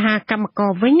ងបញ្ហាកម្មក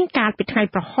រវិញកាលពីថ្ងៃ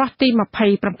ប្រហ័សទី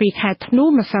27ខែធ្នូ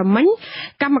ម្សិលមិញ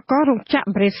កម្មកររោងចក្រ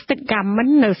Prestig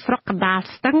Garment នៅស្រុកកណ្ដាល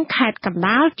ស្ទឹងខេត្តកណ្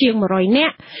ដាលជាង100នា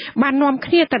ក់បាននាំ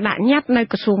គ្នាទៅដាក់ញត្តិនៅ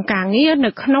ក្រសួងកាងារនៅ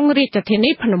ក្នុងរាជធានី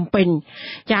ភ្នំពេញ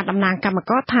ចាតំណាងកម្ម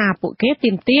ករថាពួកគេ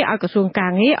ទាមទារឲ្យក្រសួងកា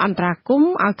ងារអន្តរាគម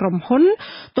ន៍ឲ្យក្រុមហ៊ុន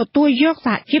ទទួលយកស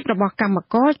ហជីពរបស់កម្ម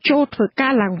ករចូលធ្វើកា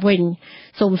រឡើងវិញ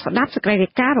សូមស្ដាប់សេចក្តីរា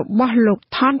យការណ៍របស់លោក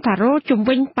ថនតារ៉ូជុំ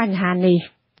វិញបញ្ហានេះ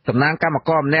តំណាងកម្ម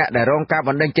ករម្នាក់ដែលរងការប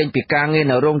ណ្តេញចេញពីការងារ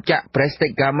នៅរោងចក្រ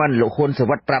Prestig Garment លោកហ៊ុនស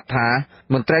វັດប្រាប់ថា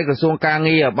មន្ត្រីក្រសួងការ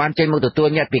ងារបានចេញមកទទួល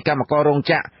ញត្តិពីកម្មកររោង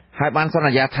ចក្រហើយបានស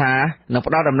ន្យាថានឹង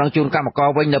ផ្តល់ដំណឹងជូនកម្មករ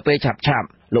វិញនៅពេលឆាប់ៗ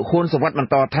លោកហ៊ុនសវັດប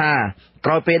ន្តថាក្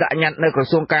រោយពេលដាក់ញត្តិនៅក្រ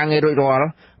សួងការងាររួចរាល់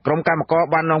ក្រុមកម្មករ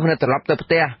បាននាំគ្នាត្រឡប់ទៅផ្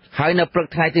ទះហើយនៅព្រឹក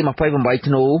ថ្ងៃទី28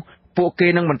ធ្នូ ពួកគេ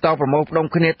នឹងបន្តប្រមូលផ្ដុំ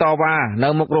គ្នាតវ៉ានៅ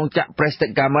មុខរោងចក្រ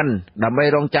Prestige Garment ដើម្បី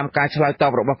រងចាំការឆ្លើយត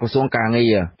បរបស់ក្រសួងការងា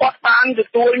រគាត់បានទ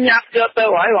ទួលញ៉ាំយកទៅ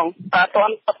ហើយបងតែអត់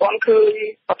ទាន់ឃើញ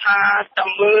ថាចាំ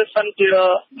មើលសិនជា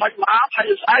មិនមកហើយ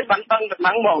ស្អែកបានដឹងដំ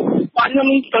ណឹងបងបាទខ្ញុំ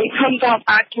សង្ឃឹមថា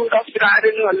អាចជួយដល់ស្រាយ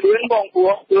រឿងនេះលឿនបងព្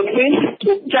រោះរឿងនេះ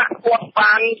ជួបចាក់គាត់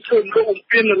បានធ្វើរូបអំ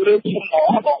ពាវនាវលើសំណ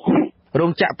បងរោ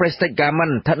ងចក្រ Prestige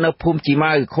Garment ស្ថិតនៅភូមិជី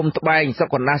ម៉ៅឃុំត្បែងស្រុក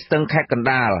កណ្ដាលស្ទឹងខេត្តកណ្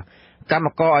ដាលកម្ម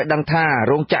ករឲ្យដឹងថា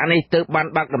រោងចក្រនេះទើបបាន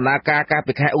បើកដំណើរការកាល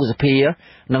ពីខែឧសភា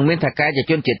និងមានថៅកែជា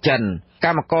ជនជាតិចិនក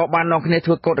ម្មករបាននាំគ្នាធ្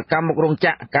វើកោតកម្មមុខរោងច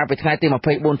ក្រកាលពីថ្ងៃទី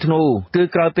24ធ្នូគឺ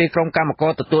ក្រោយពេលក្រុមកម្មក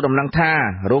រទទួលដំណឹងថា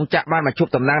រោងចក្របានមកជួប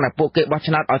តំណាងដែលពួកគេបោះ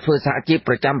ឆ្នោតឲ្យធ្វើសហជីព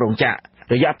ប្រចាំរោងចក្រ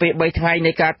រយៈពេល3ថ្ងៃ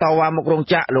នៃការតវ៉ាមុខរោង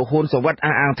ចក្រលោកហ៊ុនសវិត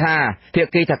អះអាងថាភា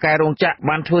គីថៅកែរោងចក្រ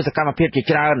បានធ្វើសកម្មភាពជា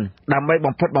ច្រើនដើម្បី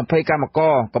បំផិតបំភ័យកម្មក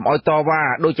រកុំឲ្យតវ៉ា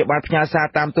ដូចជាបានផ្ញើសារ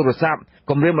តាមទូរស័ព្ទ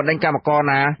គំរាមបណ្តេញកម្មករ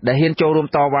ណាដែលហ៊ានចូលរួម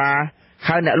តវ៉ា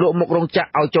ហើយអ្នកលក់មុខរោងចក្រ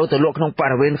ឲ្យចូលទៅលក់ក្នុងប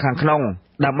រិវេណខាងក្នុង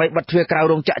ដើម្បីបិទទ្វារក្រៅ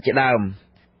រោងចក្រជាដើម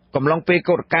កំឡុងពេល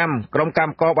កោតកម្មក្រុមកម្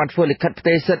មករបានធ្វើលិខិតផ្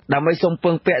ទេរសិទ្ធិដើម្បីសុំពឹ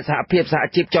ងពាក់សហភាពសហ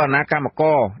ជីពចលនាកម្មក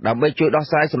រដើម្បីជួយដោះ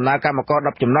ស្រាយសំណើកម្មករ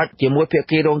10ចំណុចជាមួយភា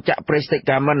គីរោងចក្រ Prestige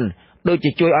Garment ដូច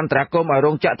ជាជួយអន្តរាគមន៍ឲ្យ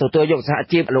រោងចក្រទទួលយកសហ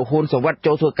ជីពលោកហ៊ុនសវិត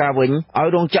ចូលធ្វើការវិញឲ្យ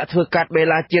រោងចក្រធ្វើកាត់បេ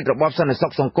ឡាជាតិរបបសន្តិសុ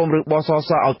ខសង្គមឬបស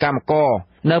សឲ្យកម្មករ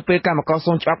នៅពេលកម្មករ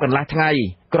សុំច្បាប់កន្លះថ្ងៃ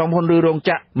ក្រុមហ៊ុនឬរោង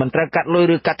ចក្រមិនត្រូវកាត់លុយ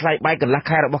ឬកាត់ថ្លៃបាយកន្លះ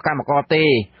ខែរបស់កម្មករទេ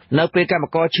នៅពេលកម្ម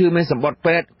ករឈឺមានសម្បត្តិ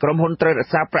ពេទ្យក្រុមហ៊ុនត្រូវរ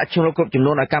ក្សាប្រាក់ឈ្នួលគ្រប់ចំ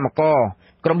នួនឲ្យកម្មករ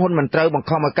ក្រុមហ៊ុនមិនត្រូវបង្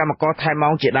ខំឲ្យកម្មករថែមម៉ោ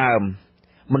ងជាដើម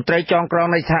មន្ត្រីចងក្រង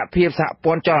នៃសហភាពសហ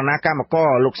ព័ន្ធចលនាកម្មករ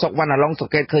លោកសុកវណ្ណឡុងស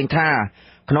ង្កេតឃើញថា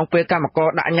ក្នុងពេលកម្មករ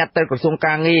ដាក់ញត្តិទៅក្រសួង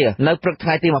ការងារនៅព្រឹកថ្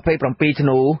ងៃទី27ធ្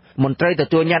នូមន្ត្រីទ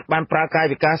ទួលញត្តិបានប្រើកាយ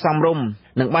វិការសមរម្យ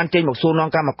និងបានចេញមកសួរនាំ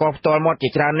កម្មករផ្ទាល់មាត់ជា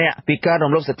ច្រើនអ្នកពីការ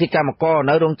រំលោភសិទ្ធិកម្មករ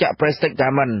នៅរោងចក្រ Prestige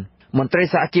Garment មន្ត្រី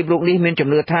សហជីពរូបនេះមានជំ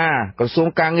នឿថាក្រសួង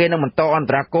ការងារនឹងបន្តអន្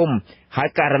តរាគមន៍ហើយ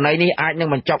ករណីនេះអាចនឹង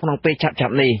បញ្ចប់ក្នុងពេលឆាប់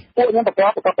ៗនេះពួកខ្ញុំប្រកា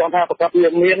សវា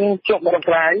មានជោគមកដំ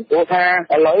ណើរព្រោះថា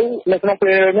ឥឡូវនៅក្នុង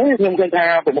ពេលនេះខ្ញុំឃើញថា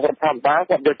ប្រមុខរដ្ឋាភិបាល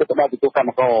គាត់យកទៅដល់ពីកម្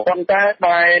មករប៉ុន្តែ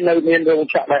បែរនៅមានរោង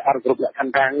ចក្រដែលអត់គ្រប់លក្ខខ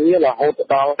ណ្ឌការងាររហូត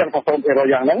ដល់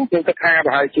70% យ៉ាងហ្នឹងខ្ញុំគិតថាប្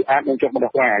រហែលជាអាចនឹងជោគមក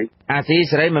ដំណើរអាស៊ី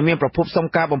សេរីមិនមានប្រភពសុំ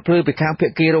ការបំភ្លឺពីខាងភា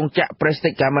គីរោងចក្រ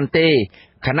Prestige Garment ទេ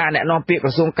ខណៈអ្នកនាំពាក្យក្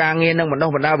រសួងការងារនិងបណ្ដុះ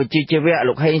បណ្ដាលវិជ្ជាជីវៈ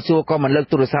លោកហេងសួរក៏មិនលើក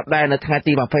ទូរស័ព្ទដែរនៅថ្ងៃ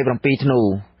ទី27ធ្នូ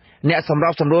អ្នកសម្រ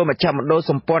បសម្រួលមជ្ឈមណ្ឌល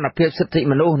សម្ព័ន្ធភាពសិទ្ធិ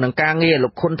មនុស្សនិងការងារលោ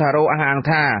កខុនថារ៉ូអះអាង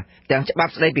ថាទាំងច្បា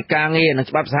ប់ស្តីពីការងារនិង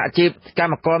ច្បាប់សហជីពក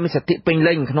ម្មករមានសិទ្ធិពេញ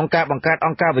លេញក្នុងការបង្កើតអ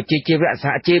ង្គការវិជ្ជាជីវៈស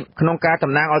ហជីពក្នុងការ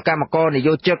តំណាងឲ្យកម្មករនិ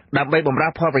យោជិកដើម្បីបម្រើ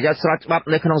ផលប្រយោជន៍ស្របច្បាប់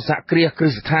នៅក្នុងសហគ្រាសគ្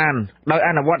រឹះស្ថានដោយអ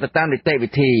នុវត្តទៅតាមនីតិវិ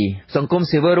ធីសង្គម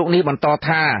ស៊ីវិលរូបនេះបន្ត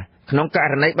ថាក្នុងក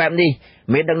រណីបែបនេះ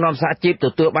មេដឹកនាំសហជីពទ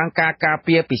ទួលបានការការ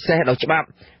ពារពិសេសដោយច្បាប់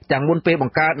ទាំងមុនពេលប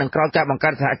ង្កើតនិងក្រោយការបង្កើ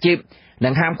តសហជីពនិ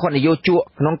ងហាមឃាត់នយោជក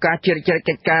ក្នុងការជ្រៀតជ្រែក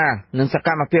កិច្ចការនិងសក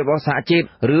ម្មភាពរបស់សហជីព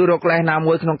ឬរកលេសណា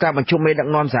មួយក្នុងការបញ្ជុំមេដឹក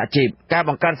នាំសហជីពការ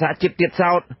បង្កើតសហជីពទៀត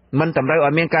សោតមិនតម្រូវ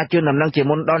ឲ្យមានការជឿនដំណឹងជា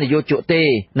មុនដល់នយោជកទេ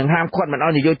និងហាមឃាត់មិនឲ្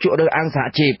យនយោជករើសអើងសហ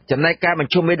ជីពចំណែកការប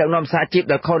ញ្ជុំមេដឹកនាំសហជីព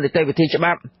ដោយខុសនីតិវិធីច្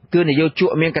បាប់គឺនយោជក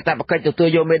មានកាតព្វកិច្ចទទួល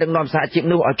យកមេដឹកនាំសហជីព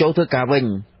នោះឲ្យចូលធ្វើការវិញ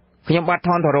ខ្ញុំបាទថ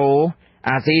នថារ៉ូ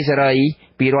អាស៊ីសេរី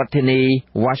ពីរដ្ឋធានី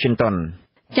Washington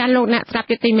ចាលោកអ្នកស្ដាប់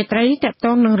ជាទីមេត្រីតកត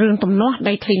ងនឹងរឿងទំនាស់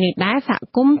ដីធ្លីនេះដែរសហ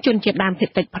គមន៍ជនជាតិដើមភាគ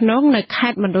តិចភ្នងនៅខេ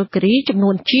ត្តមណ្ឌលគិរីចំ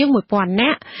នួនជាង 1000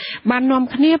 នាក់បាននាំ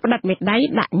គ្នាផ្តិតមេដៃ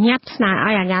ដាក់ញត្តិស្នើ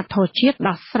ឲ្យអាជ្ញាធរជាតិ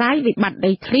ដោះស្រាយវិបត្តិ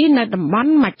ដីធ្លីនៅតំប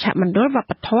ន់មជ្ឈមណ្ឌលវប្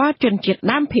បធម៌ជនជាតិ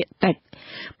ដើមភាគតិច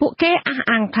ពួកគេអះ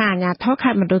អាងថាអាជ្ញាធរខេ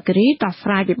ត្តមណ្ឌលគិរីដោះស្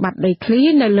រាយវិបត្តិដីធ្លី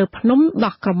នៅលើភ្នំ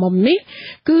ដោះក្រមុំនេះ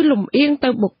គឺលំអៀងទៅ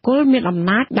បុគ្គលមានអំ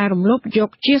ណាចដែលរំលោភយក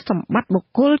ជាសម្បត្តិបុ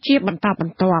គ្គលជាបន្តប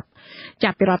ន្ទាប់ចា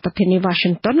ប់ពីរដ្ឋធានី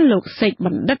Washington លោកសេកប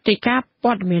ណ្ឌិតរាយការណ៍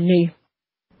ព័ត៌មាននេះ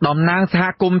តំណាងសហ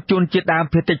គមន៍ជនជាតិដើម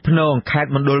ភាគតិចភ្នងខេត្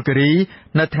តមណ្ឌលគិរី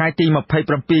នៅថ្ងៃទី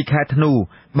27ខែធ្នូ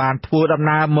បានធ្វើដំ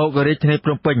ណើរមករាជធានីភ្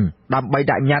នំពេញដើម្បី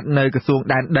ដាក់ញត្តិនៅក្រសួង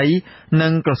ដែនដីនិ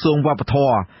ងក្រសួងវប្បធ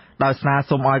ម៌ដោយស្នើ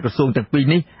សុំឲ្យក្រសួងទាំងពីរ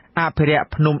នេះអភិរក្ស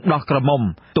ភ្នំដោះក្រមុំ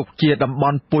ទុកជាតំប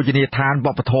ន់ពូជនីយដ្ឋានវ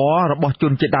ប្បធម៌របស់ជ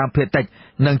នជាតិដើមភាគតិច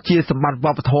និងជាសម្បត្តិវ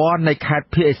ប្បធម៌នៃខេត្ត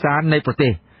ភាគឦសាននៃប្រទេ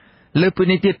សលើពី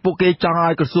នេះទៀតពួកគេចង់ឲ្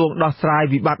យក្រសួងដោះស្រាយ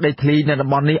វិបត្តិដីធ្លីនៅតំ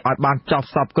បន់នេះឲ្យបានចប់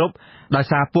សពគ្រប់ដោយ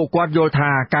សារពួកគាត់យល់ថា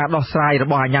ការដោះស្រាយរ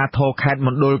បស់អាជ្ញាធរខេត្តម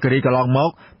ណ្ឌលគិរីកន្លងមក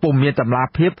ពុំមានតម្លា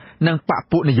ភាពនិងប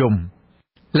ពុនិយម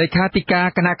លេខាធិការ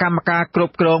គណៈកម្មការគ្រ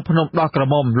ប់គ្រងភ្នំដោះក្រ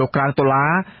មុំលោកក្រាងតុលា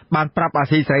បានប្រាប់អា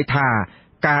ស៊ីសេរីថា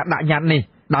ការដាក់ញត្តិនេះ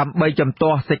ដើម្បីជំទា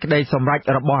ស់សេចក្តីសម្រេច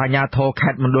របស់អាជ្ញាធរខេ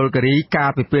ត្តមណ្ឌលគិរីកាល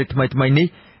ពីពេលថ្មីៗនេះ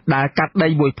ដែលកាត់ដី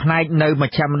មួយផ្នែកនៅម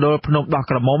ជ្ឈមណ្ឌលភ្នំដោះ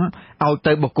ក្រមុំឲ្យ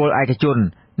ទៅបុគ្គលឯកជន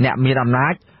អ្នកមានអំណា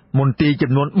ចមន្ទីរ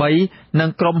ចំនួន3និង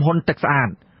ក្រុមហ៊ុនទឹកស្អាត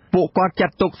ពួកគាត់ចា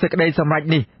ត់ទុកសេចក្តីសម្រេច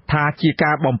នេះ ថាជា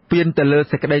ការបំពានទៅលើ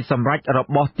សេចក្តីសម្រេចរ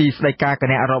បស់ទីស្តីការគ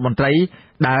ណៈរដ្ឋមន្ត្រី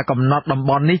ដែលកំណត់តំ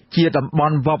បន់នេះជាតំប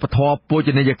ន់វប្បធម៌ពូជ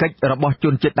នីយកិច្ចរបស់ជ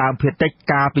នជាតិដើមភាគតិច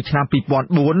កាលពីឆ្នាំ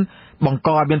2004បង្ក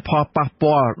ឲ្យមានផលប៉ះ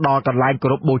ពាល់ដល់កន្លែងគោ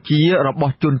រពបូជារប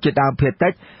ស់ជនជាតិដើមភាគតិ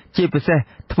ចជាពិសេស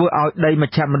ធ្វើឲ្យដីម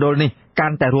ជ្ឈមណ្ឌលនេះកា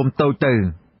ន់តែរួមតូចទៅ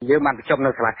យើងបានប្រជុំ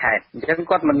នៅសាលាខេត្តអញ្ចឹង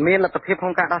គាត់មិនមានលទ្ធភាពក្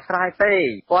នុងការដោះស្រាយទេ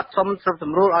គាត់សុំស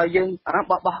ម្រួលឲ្យយើងរ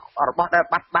បស់ដែល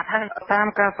បាត់ហើយតាម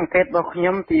ការសង្កេតរបស់ខ្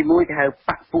ញុំទី1គេហៅ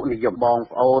បពុនិយមបង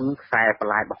ប្អូនខ្សែប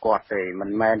ន្លាយរបស់គាត់ទេមិ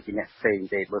នមែនជាអ្នកផ្សេង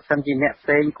ទេបើសិនជាអ្នកផ្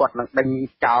សេងគាត់នឹងដេញ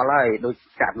ចោលហើយដូច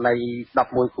ករណី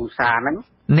11គ្រួសារហ្នឹង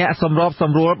អ្នកសម្របស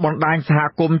ម្រួលបណ្ដាញសហ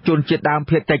គមន៍ជនជាតិដើម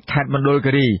ភាគតិចខេត្តមណ្ឌល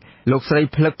គិរីលោកស្រី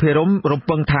ភ្លឹកភិរមរំ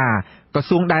ពឹងថាក្រ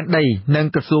សួងដែនដីនិង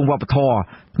ក្រសួងវប្បធម៌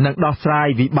នឹងដោះស្រាយ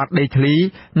វិបត្តិដីធ្លី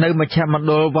នៅមជ្ឈមណ្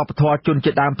ឌលវប្បធម៌ជន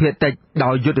ជាតិដើមភាគតិច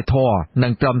ដោយយុត្តិធម៌និ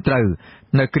ងត្រឹមត្រូវ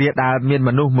នៅគ្រាដែលមានម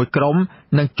នុស្សមួយក្រុម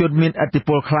និងជនមានឥទ្ធិព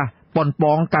លខ្លះប៉ុន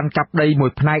ប៉ងកាន់កាប់ដីមួ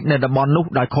យផ្នែកនៅតំបន់នោះ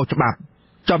ដោយខុសច្បាប់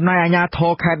ចំណែកអាជ្ញាធ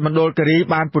រខេត្តមណ្ឌលគិរី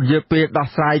បានពន្យាពេលដោះ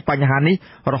ស្រាយបញ្ហានេះ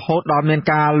រហូតដល់មាន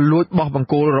ការលួចបោះបង្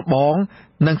គោលរបង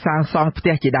និងសាងសង់ផ្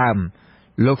ទះជាដើម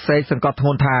លោកស្រីសង្កត់ធ្ង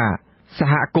ន់ថាស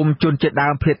ហគមន៍ជនជាតិដើ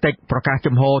មភាគតិចប្រកាស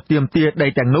ចំហទាមទារដី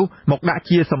ទាំងនោះមកដាក់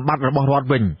ជាសម្បត្តិរបស់រដ្ឋ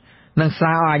វិញនិងស្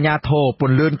នើឲ្យអាជ្ញាធរព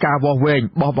ន្យាការវាស់វែង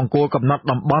បោះបង្គោលកំណត់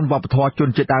តំបន់វប្បធម៌ជន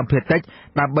ជាតិដើមភាគតិច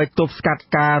ដើម្បីទប់ស្កាត់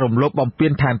ការរំលោភបំពា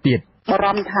នថែមទៀតបារ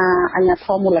ម្ភថាអាជ្ញាធ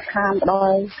រមូលដ្ឋានដោ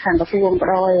យខាងក្រសួង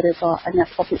ដោយឬក៏អាជ្ញា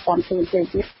ធរពិព័រណ៍ផ្សេងៗទៀ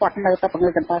តគាត់នៅតែបង្កើ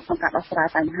នកន្តើយក្នុងការដោះស្រាយ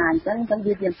បញ្ហាអញ្ចឹង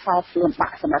វាមានផលលំបា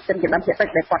កសម្រាប់ជនជាតិដើមភាគតិច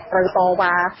ដែលគាត់ត្រូវត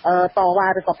វ៉ា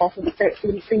ឬក៏បោះពុតិទា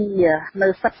មទារនៅ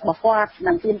សិទ្ធិរបស់គាត់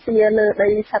និងទាមទារលើដី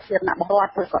សាធារណៈរបស់រ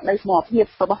ដ្ឋឬក៏ដីសមរភាព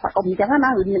របស់សហគមន៍អញ្ចឹងណា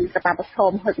វាមានកត្តាប្រឈ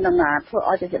មហិចនឹងធ្វើ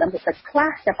ឲ្យជនជាតិដើមភាគតិចខ្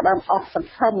លះចាប់ផ្ដើមអស់ស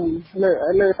ង្ឃឹម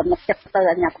លើទំនុកចិត្តទៅ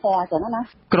អាជ្ញាធរអញ្ចឹងណា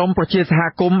ក្រមប្រជាសហ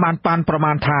គមន៍បានប៉ាន់ប្រ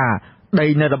មាណថាដី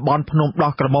នៅតំបន់ភ្នំ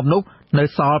ដោះក្រមុំនោះនៅ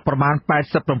សល់ប្រមាណ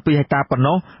87ហិកតាប៉ុណ្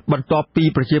ណោះបន្ទាប់ពី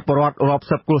ប្រជាពលរដ្ឋរាប់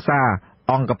សិបគ្រួសារ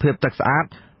អង្គភាពទឹកស្អាត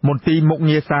មន្ទីរមុខ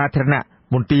ងារសាធារណៈ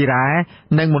មន្ទីររ៉ែ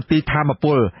និងមន្ទីរធម្មព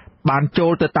លបានចូ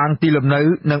លទៅតាំងទីលំនៅ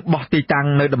និងបោះទីតាំង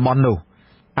នៅតំបន់នោះ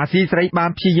អាស៊ីសេរីបា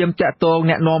នព្យាយាមតាក់ទង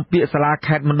អ្នកនាំពាក្យសាលា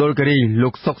ខេត្តមណ្ឌលគិរីលោ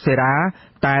កសុកសេរា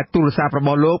តែទូរស័ព្ទរប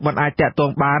ស់លោកមិនអាចតាក់ទ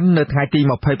ងបាននៅថ្ងៃទី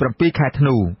27ខែធ្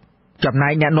នូចំណែ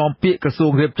កអ្នកនាំពាក្យក្រសួ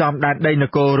ងរៀបចំដែនដីន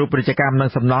គររូបរាជកម្មនិង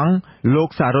សំណង់លោក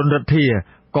សារុនរិទ្ធា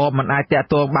ក៏មិនអាចតាក់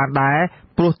ទងបានដែរ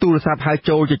ព្រោះទូរស័ព្ទហៅ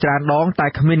ចូលជាច្រើនដងតែ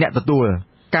គ្មានអ្នកទទួល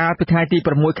កាលពីថ្ងៃទី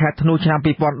6ខែធ្នូឆ្នាំ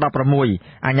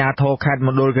2016អាជ្ញាធរខេត្តម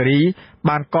ណ្ឌលគិរី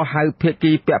បានកោះហៅភា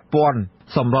គីពាក់ព័ន្ធ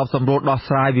សម្របសម្រួលដោះ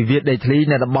ស្រាយវិវាទដីធ្លី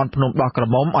នៅតំបន់ភ្នំដោះក្រ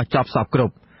មុំឲ្យចប់សពគ្រ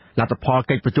ប់លទ្ធផល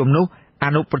កិច្ចប្រជុំនោះអ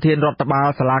នុប្រធានរដ្ឋបាល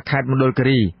សាលាខេត្តមណ្ឌលគិ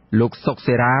រីលោកសុក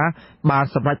សេរាបាន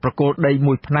សម្រេចប្រគល់ដី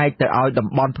មួយផ្នែកទៅឲ្យតំ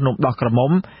បន់ភ្នំដោះក្រ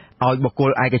មុំឲ្យបុគ្គ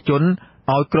លឯកជន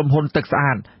ឲ្យក្រុមហ៊ុនទឹកស្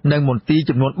អាតនិងមន្ទីរ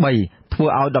ចំនួន3ធ្វើ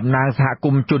ឲ្យតំណាងសហគ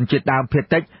មន៍ជនជាតិដើមភាគ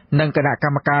តិចនិងគណៈក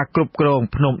ម្មការគ្រប់គ្រង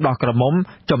ភ្នំដោះក្រមុំ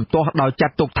ជំទាស់ដោយចា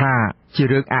ត់ទុកថាជា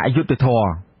រឿងអយុត្តិធ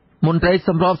ម៌មន្ត្រីស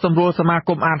ម្របសម្រួលសមាគ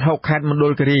មអាត6ខេត្តមណ្ឌ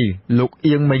លគិរីលោក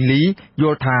អៀងមេងលីយ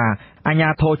ល់ថាអាជ្ញា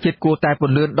ធរជាតិគួរតែព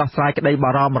ន្យាដោះស្រាយក្តីបា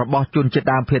រម្ភរបស់ជនជាតិ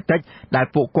ដើមភាគតិចដែល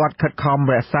ពួកគាត់ខិតខំ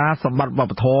រក្សាសម្បត្តិវប្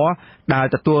បធម៌ដែល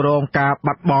ទទួលរងការ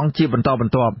បាត់បង់ជាបន្តប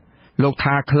ន្ទាប់លោក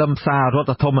ថាខ្លឹមសាររដ្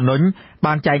ឋធម្មនុញ្ញ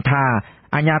បានចែងថា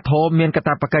អាជ្ញាធរមានកាត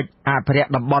ព្វកិច្ចអភិរក្ស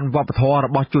តំបន់វប្បធម៌រ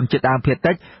បស់ជនជាតិដើមភាគ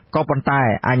តិចក៏ប៉ុន្តែ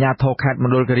អាជ្ញាធរខេត្តម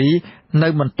ណ្ឌលគិរីនៅ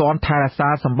មិនទាន់ថែរក្សា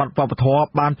សម្បត្តិវប្បធម៌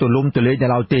បានទូលំទូលាយនៅ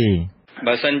ឡើយទេ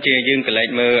បើសិនជាយើងកលែក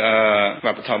មើលវ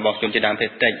ប្បធម៌របស់ជនជាតិដើមភាគ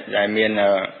តិចដែលមាន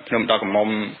ភ្នំដោះក្រមុំ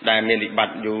ដែលមានវិប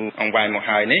ត្តិយូរអង្វែងមក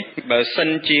ហើយនេះបើសិន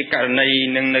ជាករណី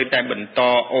នឹងនៅតែបន្ត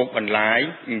អូសបន្លាយ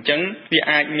អញ្ចឹងវា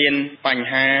អាចមានបញ្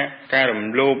ហាការរំ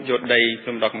លោភយកដីភ្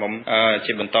នំដោះក្រមុំ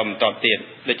ជាបន្តទៀត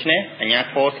ដូច្នេះអាជ្ញា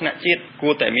ធរថ្នាក់ជាតិគួ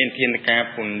រតែមានវិធានការ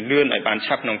ពន្យាឲ្យបាន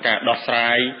ឆាប់ក្នុងការដោះស្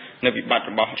រាយនៅវិបត្តិ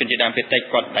របស់ជនជាតិដើមភាគតិច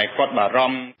គាត់បារ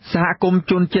ម្ភសហគមន៍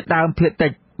ជនជាតិដើមភាគតិ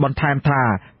ចបន្ថែមថា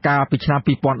កាលពីឆ្នាំ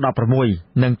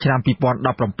2016និងឆ្នាំ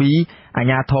2017អា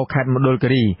ជ្ញាធរខេត្តមណ្ឌលគិ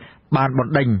រីបានប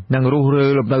ណ្ដេញនិងរុះរើ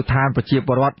លំនៅឋានប្រជាព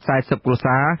លរដ្ឋ40គ្រួ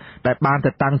សារដែលបាន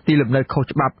ទៅតាំងទីលំនៅខុស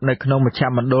ច្បាប់នៅក្នុងមជ្ឈ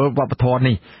មណ្ឌលវប្បធម៌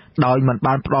នេះដោយមិន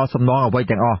បានផ្ដល់សំណងអ្វី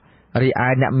ទាំងអស់រីឯ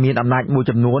អ្នកមានអំណាចមួយ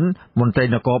ចំនួនមន្ត្រី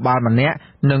នគរបាលម្នាក់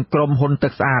និងក្រុមហ៊ុនទឹ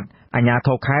កស្អាតអាជ្ញាធ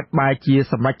រខេត្តបែរជា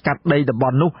សម្រេចកាត់ដីតំប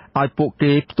ន់នោះឲ្យពួក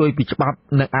គេផ្ទុយពីច្បាប់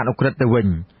និងអនុក្រឹត្យទៅវិញ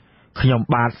ខ្ញុំ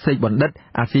បាទសេកបណ្ឌិត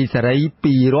អាស៊ីសេរី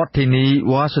ពីរដ្ឋធានី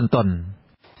Washington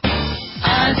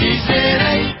អាស៊ីសេ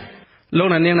រីលោក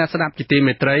អ្នកនាងអ្នកស្ដាប់ជាទី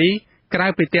មេត្រីក្រៅ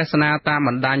ពីទស្សនាតាមប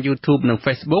ណ្ដាញ YouTube និង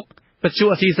Facebook វិទ្យុ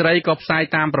អាស៊ីសេរីក៏ផ្សាយ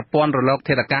តាមប្រព័ន្ធរលក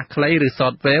ធាតុអាកាសខ្លីឬ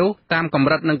Shortwave តាមកម្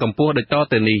រិតនិងកម្ពស់ដូចត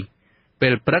ទៅនេះពេ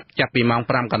លព្រឹកចាប់ពីម៉ោង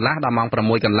 5 កន្លះដល់ម៉ោង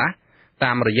 6 កន្លះ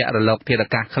តាមរយៈរលកធាតុអា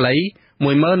កាសខ្លី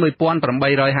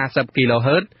 11850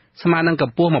 kHz ស្មើនឹងក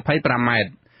ម្ពស់ 25m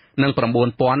និង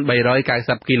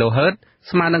 9390 kHz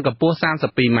ស្មើនឹងកម្ពស់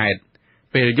 32 ម៉ែត្រ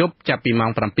ពេលយប់ចាប់ពីម៉ោ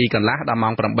ង 7 កន្លះដល់ម៉ោ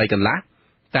ង 8 កន្លះ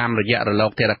តាមរយៈរល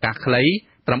កធាតុអាកាសខ្លី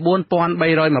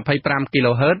 9325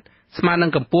 kHz ស្មើនឹ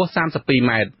ងកម្ពស់ 32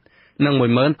 ម៉ែត្រនិង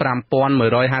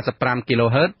 15155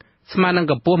 kHz ស្មើនឹង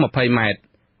កម្ពស់ 20 ម៉ែត្រ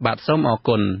បាទសូមអរ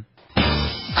គុណ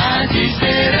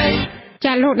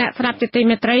ចាលោកអ្នកស្ដាប់ជាទី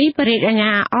មេត្រីបរិយាអា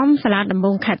ញាអមសាលាដំប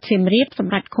ងខេត្តសៀមរាបស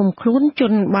ម្រាប់ឃុំខ្លួនជ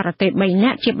នបរទេស3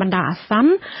នាក់ជាបណ្ដោះអាសន្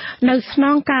ននៅស្ន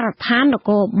ងការដ្ឋាននគ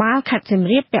របាលខេត្តសៀម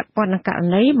រាបពាក់ព័ន្ធនឹងករ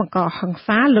ណីបង្កហិង្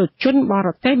សាលើជនបរ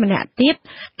ទេសម្នាក់ទៀត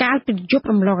កាលពីយប់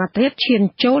រំលងអាទិត្យឈាន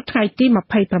ចូលថ្ងៃទី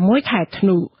26ខែធ្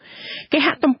នូគេហ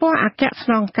ទំព័រអគ្គស្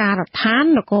នងការដ្ឋាន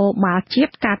នគរបាលជា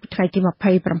តិកាលពីថ្ងៃទី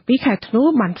27ខែធ្នូ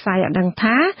បានផ្សាយឲ្យដឹង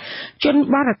ថាជន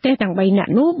បរទេសទាំង3នា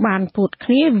ក់នោះបានពួតគ្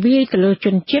នាវាយទៅលើជ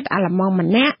នជាតិអាល្លឺម៉ង់ម្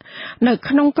នាក់នៅ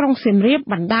ក្នុងក្រុងសៀមរាប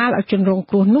បណ្ដាលឲ្យជនរង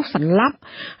គ្រោះនោះសន្លប់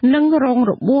និងរង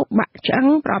របួសបាក់ឆ្អឹង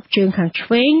ប្រអប់ជើងខាងឆ្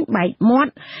វេងបែកមា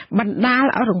ត់បណ្ដាល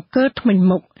ឲ្យរង្គើធ្មេញ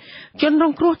មុខជនរ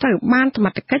ងគ្រោះត្រូវបានសម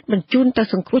ត្ថកិច្ចបញ្ជូនទៅ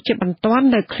សង្គ្រោះជាបន្ទាន់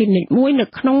នៅគ្លីនិកមួយនៅ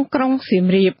ក្នុងក្រុងសៀម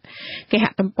រាបគេហ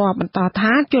ទំព័របន្ត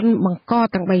ថាជនបង្ក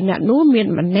ទាំង3នាក់នោះមាន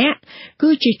ម្នាក់គឺ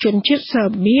ជាជនជាតិសឺ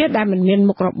បៀដែលមិនមាន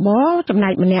មុខរបរចំណែ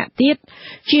កម្នាក់ទៀត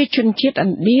ជាជនជាតិឥ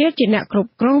ណ្ឌាជាអ្នកគ្រប់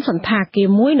គ្រងសន្តាគារ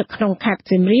មួយនៅក្នុងខេត្ត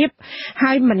សៀមរាប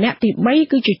ហើយម្នាក់ទី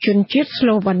3គឺជាជនជាតិស្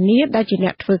លូវ៉ានៀដែលជាអ្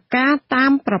នកធ្វើការតា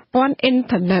មប្រព័ន្ធអ៊ីន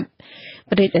ធឺណិត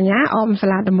ព្រះរាជអាជ្ញាអមសា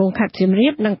លាដំបងខេត្តសៀមរា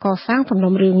បនឹងកសាងសំ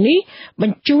ណុំរឿងនេះប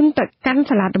ញ្ជូនទៅកាន់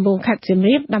សាលាដំបងខេត្តសៀម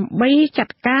រាបដើម្បីចា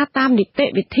ត់ការតាមនីតិ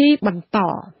វិធីបន្ត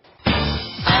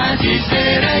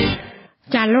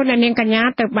ចាលោកនាងកញ្ញា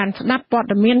ទៅបានស្ដាប់ព័ត៌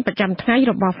មានប្រចាំថ្ងៃ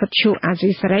របស់វិទ្យុអា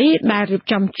ស៊ីសេរីដែលរៀប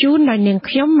ចំជូនដោយនាង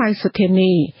ខ្ញុំម៉ៅសុធា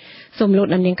នីសូមលោក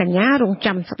នាងកញ្ញារង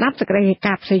ចាំស្ដាប់សេចក្តីរាយ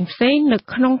ការណ៍ផ្សេងៗនៅ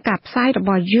ក្នុងការផ្សាយរប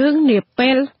ស់យើងនាពេ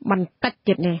លបន្តិច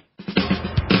ទៀតនេះ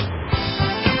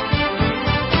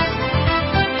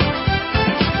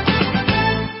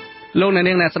លោកអ្នក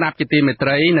នាងអ្នកស្ដាប់ជាទីមេត្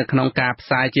រីនៅក្នុងការផ្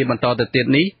សាយជាបន្តទៅទៀត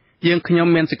នេះយើងខ្ញុំ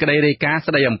មានសេចក្តីរាយការណ៍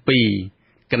ស្ដីអំពី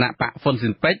គណៈបកហ៊ុនស៊ិ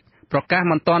នប៉ិចប្រកាស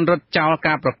មិនទាន់រត់ចោល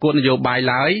ការប្រកួតនយោបាយ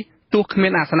ឡើយទោះគ្មា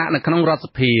នអាសនៈនៅក្នុងរដ្ឋស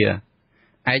ភា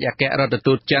ឯកអគ្គរដ្ឋ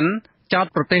ទូតចិនចោទ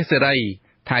ប្រទេសសេរី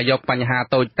ថាយកបញ្ហា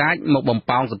តូចតាចមកបំ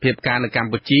ផាន់សភាពការនៅក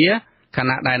ម្ពុជាខ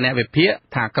ណៈដែលអ្នកវិភាគ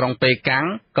ថាក្រុងប៉េកាំង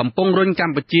កំពុងរុញក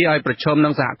ម្ពុជាឲ្យប្រឈមនឹ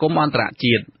ងសហគមន៍អន្តរ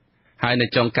ជាតិហើយនៅ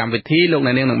ចុងកម្មវិធីលោកអ្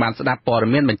នកនាងនឹងបានស្ដាប់ព័ត៌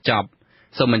មានបញ្ចប់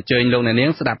សូមអញ្ជើញលោកអ្នកនា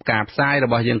ងស្ដាប់ការផ្សាយរ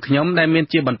បស់យើងខ្ញុំដែលមាន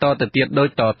ជាបន្តទៅទៀតដូច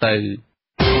តទៅ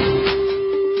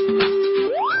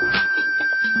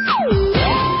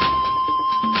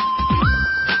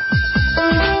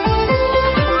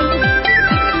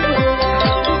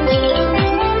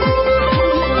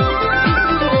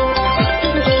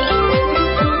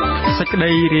សេចក្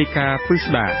តីរាយការណ៍ពិ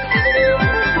ស្ដា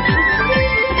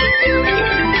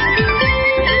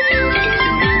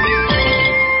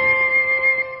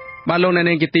បាទលោកអ្នក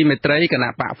នាងជាទីមេត្រីគណៈ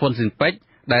បកហ៊ុនស៊ិនប៉ិច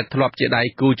ដែលធ្លាប់ជាដៃ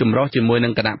គូចម្រុះជាមួយនឹ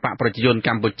ងគណៈបកប្រជាជនក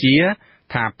ម្ពុជា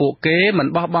ថាពួកគេមិន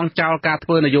បោះបង់ចោលការធ្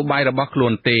វើនយោបាយរបស់ខ្លួ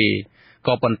នទេ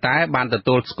ក៏ប៉ុន្តែបានទ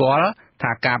ទួលស្គាល់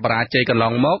ថាការបរាជ័យកន្ល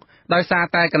ងមកដោយសារ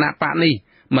តែគណៈបកនេះ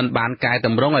មិនបានកែត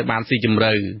ម្រង់ឲ្យបានស៊ីជម្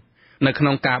រៅនៅក្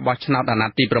នុងការបោះឆ្នោតអាណ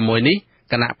ត្តិទី6នេះ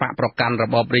គណៈបកប្រកាន់រ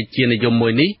បបរាជានិយមមួ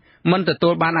យនេះមិនទទួ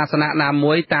លបានអាសនៈណា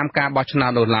មួយតាមការបោះឆ្នោ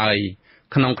តនោះឡើយ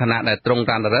ក្នុងខណៈដែលទ្រង់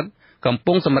តានរិទ្ធកំ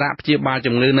ពុងសម្រាប់ព្យាបាល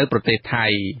ជំងឺនៅប្រទេសថៃ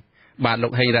បាទលោ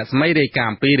កហេងរស្មីរាយការ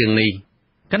ណ៍អំពីរឿងនេះ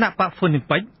គណៈបកហ៊ុនស៊ិន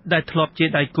ប៉ិចដែលធ្លាប់ជា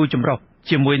ដៃគូចម្រុះ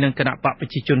ជាមួយនឹងគណៈបកប្រ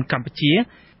ជាជនកម្ពុជា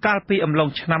កាលពីអំឡុង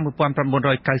ឆ្នាំ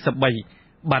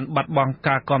1993បានបាត់បង់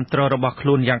ការគាំទ្ររបស់ខ្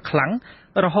លួនយ៉ាងខ្លាំង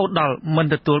រហូតដល់មិន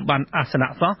ទទួលបានអាសនៈ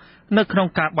សោះនៅក្នុង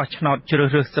ការបោះឆ្នោតជ្រើស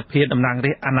រើសសភាតំណាង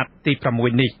រាស្ត្រអាណត្តិទី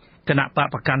6នេះគណៈបក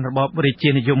ប្រកាន់របបរាជា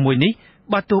និយមមួយនេះ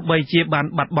បើទោះបីជាបាន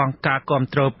បាត់បង់ការគាំ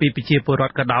ទ្រពីប្រជាពលរ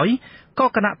ដ្ឋក៏ដោយក៏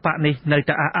គណៈបកនេះនៅ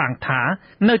តែអះអាងថា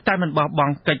នៅតែមិនបោះប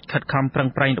ង់កិច្ចខិតខំប្រឹង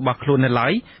ប្រែងរបស់ខ្លួននៅឡើ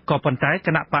យក៏ប៉ុន្តែគ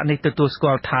ណៈបកនេះទទួលស្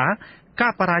គាល់ថាកា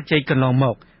របរាជ័យកន្លងម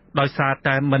កដោយសារ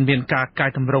តែមិនមានការកែ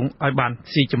តម្រង់ឲ្យបាន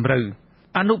ស៊ីជម្រៅ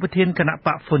អនុប្រធានគណៈប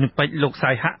កហ៊ុនស៊ិនប៉ិចលោក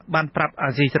សៃហៈបានប្រាប់អា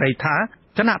ស៊ីសេរីថា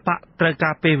គណៈបកត្រូវកា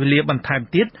រពេលវេលាបន្ថែម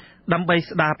ទៀតដើម្បី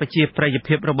ស្ដារប្រជាប្រិយ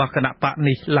ភាពរបស់គណៈបក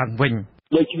នេះឡើងវិញ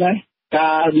ដូច្នេះ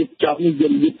ការរៀបចំនេះយើ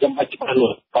ងរៀបចំឲ្យច្បាស់លា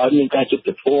ស់ឲ្យមានការជិត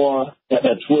ធម៌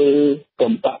ដែលធ្វើ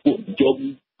កំបកពួកនិយម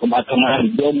កំបកអាត្មា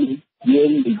និយមយើ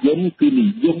ងនិយមគឺនិ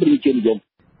យមឬជានិយម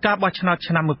ការបោះឆ្នោត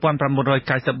ឆ្នាំ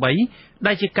1993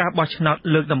ដែលជាការបោះឆ្នោត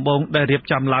លើកដំបូងដែលរៀប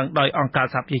ចំឡើងដោយអង្គការ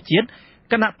សហប្រជាជាតិ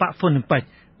គណៈបកហ៊ុនស៊ិនប៉ិច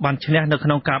បានឈ្នះនៅក្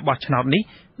នុងការបោះឆ្នោតនេះ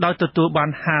ដោយទទួលបាន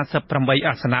58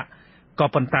អាសនៈក៏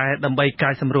ប៉ុន្តែដើម្បីកែ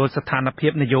សម្រួលស្ថានភា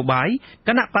ពនយោបាយគ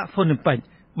ណៈបកហ៊ុនស៊ិនប៉ិច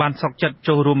បានសុកចិត្ត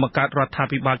ចូលរួមបង្កើតរដ្ឋា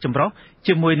ភិបាលចម្រុះ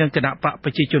ជាមួយនឹងគណៈបកប្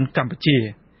រជាជនកម្ពុជា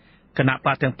គណៈប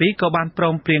កទាំងពីរក៏បានព្រ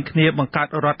មព្រៀងគ្នាបង្កើត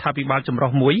រដ្ឋាភិបាលចម្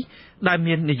រុះមួយដែល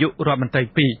មាននាយករដ្ឋមន្ត្រី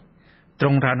2ទ្រ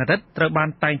ង់រណរិទ្ធត្រូវបាន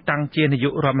តែងតាំងជានាយ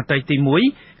ករដ្ឋមន្ត្រីទី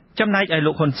1ចំណែកឯ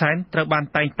លោកហ៊ុនសែនត្រូវបាន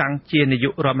តែងតាំងជានាយ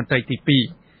ករដ្ឋមន្ត្រីទី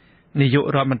2នាយក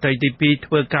រដ្ឋមន្ត្រីទី2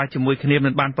ធ្វើការជាមួយគ្នាមិ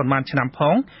នបានប៉ុន្មានឆ្នាំផ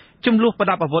ងចំនួនប្រ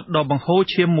ដាប់អាវុធដ៏បង្ហូរ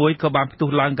ឈាមមួយក៏បានផ្ទុះ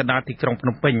ឡើងកណ្ដាលទីក្រុងភ្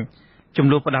នំពេញចំ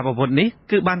នួនប្រដាប់អាវុធនេះ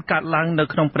គឺបានកាត់ឡើងនៅ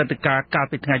ក្នុងព្រឹត្តិការណ៍កាល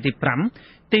ពីថ្ងៃទី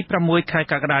5ទី6ខែ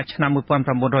កក្កដាឆ្នាំ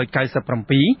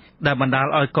1997ដែលបណ្ដាល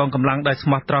ឲ្យកងកម្លាំងដែលស្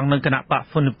មោះត្រង់នឹងគណៈបក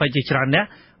ហ៊ុនពេជ្រជាច្រើនអ្នក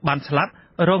បានស្លាប់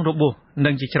រងរបួសនិ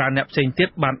ងជាច្រើនអ្នកផ្សេងទៀត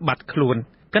បានបាត់ខ្លួន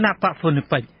គណៈបកហ៊ុន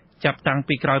ពេជ្រចាប់តាំង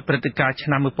ពីក្រោយព្រឹត្តិការណ៍ឆ្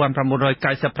នាំ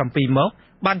1997មក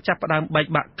បានចាប់ផ្ដើមបែក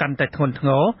បាក់កាន់តែធ្ងន់ធ្ង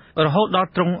ររហូតដល់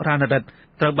ទ្រង់រណរិទ្ធ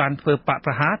ត្រូវបានធ្វើបក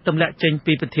ប្រហារទម្លាក់ចេញ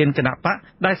ពីប្រធានគណៈបក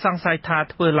ដែលសង្ស័យថា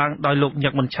ធ្វើឡើងដោយលោកញឹ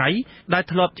កមុនឆៃដែល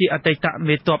ធ្លាប់ជាអតីត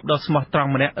មេទ័ពដ៏ស្មោះត្រង់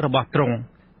ម្នាក់របស់ទ្រង់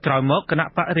ក្រោយមកគណៈ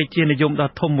បករាជានិយមដ៏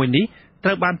ធំមួយនេះត្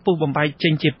រូវបានពុះបំបែកចេ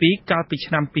ញជាពីរកាលពី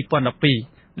ឆ្នាំ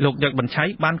2012លោកញឹកមុនឆៃ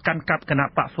បានកាន់កាប់គណៈ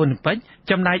បកហ៊ុនពេជ្រ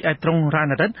ចំណែកឯទ្រង់រ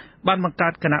ណរិទ្ធបានបង្កើ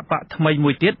តគណៈបកថ្មីមួ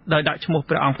យទៀតដោយដាក់ឈ្មោះ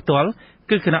ព្រះអង្គផ្ទាល់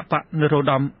គឺគណៈបកនរោត្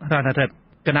តមរណរិទ្ធ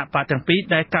គណៈបកទាំងពីរ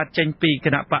ដែលកើតចេញពីគ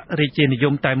ណៈបករាជានិយ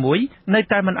មតែមួយនៅ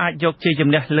តែមិនអាចយកជ័យជំ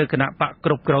នះលើគណៈបកគ្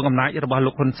រប់គ្រងអំណាចរបស់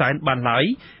លោកហ៊ុនសែនបានឡើយ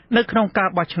នៅក្នុងការ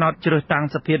បោះឆ្នោតជ្រើសតាំង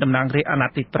សភាតំណាងរាស្ត្រអាណ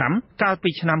ត្តិទី5កាលពី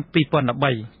ឆ្នាំ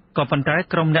2013ក៏ប៉ុន្តែ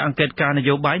ក្រុមអ្នកអង្កេតការន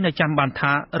យោបាយនៅចាំបាន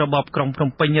ថារបបក្រុងភ្នំ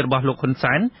ពេញរបស់លោកហ៊ុន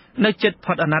សែននៅជិត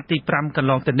ផុតអាណត្តិទី5កន្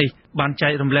លងទៅនេះបានចែ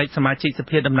ករំលែកសមាជិកស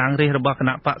ភាតំណាងរាស្ត្ររបស់គ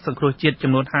ណៈបកសង្គ្រោះជាតិ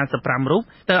ចំនួន55រូប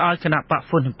ទៅឲ្យគណៈបក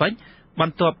ហ៊ុនពេជ្រប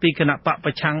ន្ទាប់ពីគណៈបកប្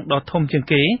រឆាំងដ៏ធំជាង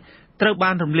គេត្រូវ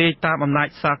បានរំលាយតាមអំណាច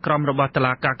សាលក្រមរបស់តុ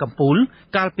លាការកំពូល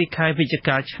កាលពីខែវិច្ឆិ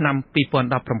កាឆ្នាំ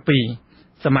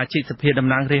2017សមាជិកសភាតំ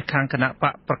ណាងរាស្ត្រខាងគណៈប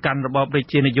កប្រកាន់របបរា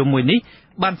ជានិយមមួយនេះ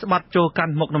បានស្បាត់ចូលកា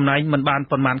ន់មុខតំណែងមិនបាន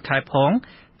ប៉ុន្មានខែផង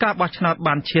ការបោះឆ្នោត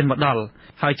បានឈានមកដល់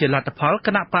ហើយជាលទ្ធផលគ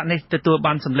ណៈបកនេះទទួល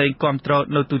បានសម្លេងគាំទ្រ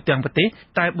នៅទូទាំងប្រទេស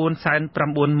តែ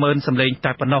 490,000 សម្លេង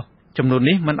តែប៉ុណ្ណោះចំនួន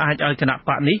នេះមិនអាចឲ្យគណៈប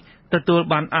កនេះទទួល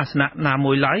បានអាសនៈណា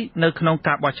មួយឡើយនៅក្នុង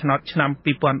ការបោះឆ្នោតឆ្នាំ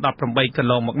2018ក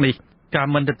ន្លងមកនេះការ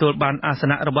មិនទទួលបានអាស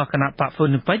នៈរបស់គណៈបកហ៊ុ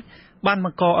នពេជ្របានប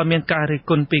ង្កឲ្យមានការរិះ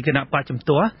គន់ពីគណៈបកជំ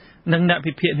ទាស់និងអ្នក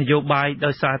វិភាគនយោបាយដោ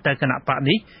យសារតែគណៈបក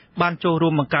នេះបានចូលរួ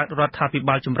មបង្កើតរដ្ឋាភិ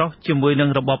បាលចម្រុះជាមួយនឹង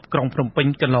របបក្រុងភ្នំពេញ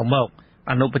កន្លងមក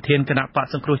អនុប្រធានគណៈបក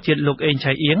សង្គ្រោះជាតិលោកអេង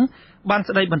ឆៃអៀងបាន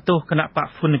ស្ដីបន្ទោសគណៈបក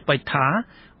ហ៊ុនពេជ្រថា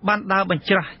បានដើរបញ្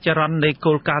ច្រាស់ចរន្តនៃ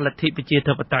គោលការណ៍លទ្ធិប្រជា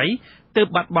ធិបតេយ្យទើប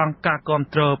បាត់បង់ការគ្រប់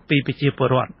គ្រងពីប្រជាពល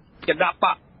រដ្ឋគណៈប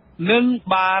កនឹង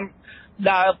បាន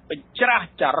ដើរបញ្ច្រាស់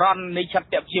ចរន្តនៃឆន្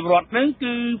ទៈប្រជាពលរដ្ឋនឹង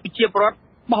គឺប្រជាពលរដ្ឋ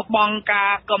បោះបង់កា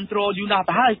រគ្រប់គ្រងយូរណាស់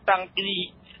ទៅហើយតាំង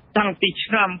ពី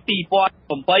ឆ្នាំ2008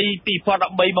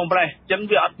 2013មកម្លេះអញ្ចឹង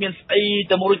វាអត់មានស្អី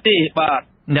ទៅមួយទេបាទ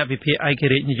អ្នកវិភាគឯក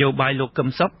រាជ្យនយោបាយលោកកឹម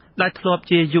សុខដែលធ្លាប់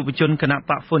ជាយុវជនគណៈ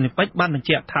បកហ៊ុនពេជ្របានបញ្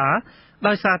ជាក់ថា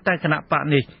ដោយសារតែគណៈបក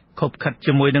នេះខົບខិត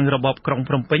ជាមួយនឹងរបបក្រុង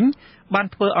ភ្នំពេញបាន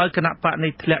ធ្វើឲ្យគណៈបក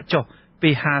នេះធ្លាក់ចុះពី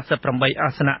58អា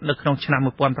សនៈនៅក្នុងឆ្នាំ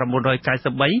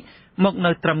1993មក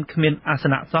នៅត្រឹមគ្មានអាស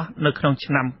នៈសោះនៅក្នុង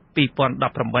ឆ្នាំ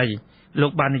2018លោ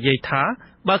កបាននិយាយថា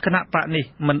បើគណៈបកនេះ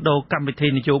មិនដូរកម្មវិធី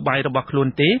នយោបាយរបស់ខ្លួន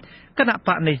ទេគណៈប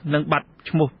កនេះនឹងបាត់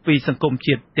ឈ្មោះពីសង្គម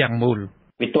ជាតិទាំងមូល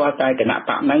វាទាល់តែគណៈប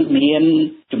កហ្នឹងមាន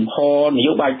ជំហរន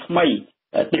យោបាយថ្មី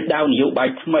ទិសដៅនយោបាយ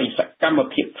ថ្មីសកម្ម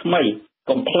ភាពថ្មី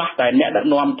កុំផ្លាស់តែអ្នកដឹក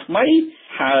នាំថ្មី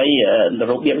ហើយ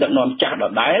របៀបដឹកនាំចាស់ដ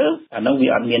ដែលអានោះវា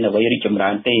អត់មានអ្វីរីកចម្រើ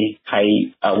នទេហើយ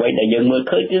អ្វីដែលយើងមើល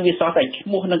ឃើញគឺវាសោះតែឈ្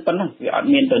មោះនឹងប៉ុណ្ណឹងវាអត់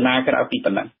មានទៅណាក្រៅពី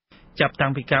ប៉ុណ្ណឹងចាប់តាំ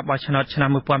ងពីការបោះឆ្នោតឆ្នាំ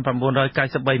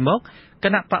1993មកគ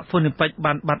ណៈបកហ៊ុនពេជ្រ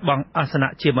បានបាត់បង់អាសនៈ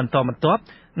ជាបន្តបន្ទាប់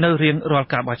នៅរៀងរាល់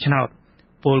ការបោះឆ្នោត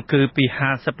ពលគឺពី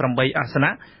58អាស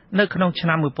នៈនៅក្នុងឆ្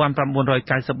នាំ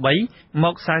1993ម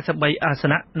ក43អាស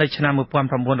នៈនៅឆ្នាំ1998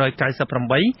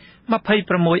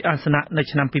 26អាសនៈនៅ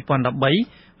ឆ្នាំ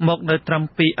2013មកនៅត្រឹម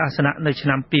2អាសនៈនៅឆ្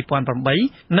នាំ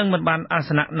2008និងមិនបានអាស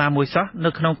នៈណាមួយសោះនៅ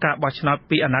ក្នុងការបោះឆ្នោត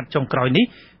ពីអាណត្តិចុងក្រោយនេះ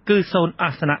គឺ0អា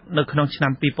សនៈនៅក្នុងឆ្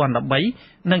នាំ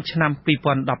2013និងឆ្នាំ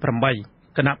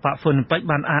2018គណៈបកហ៊ុនពេជ្រ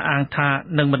បានអះអាងថា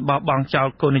នឹងមិនបោះបង់ចោល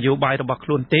គោលនយោបាយរបស់ខ្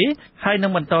លួនទេហើយនឹ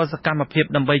ងបន្តសកម្មភាព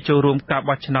ដើម្បីចូលរួមការ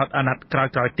បោះឆ្នោតអាណត្តិក្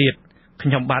រោយៗទៀតខ្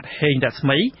ញុំបាទហេងរស្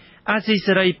មីអាស៊ី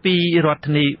សេរីពីរដ្ឋ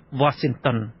ធានី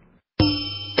Washington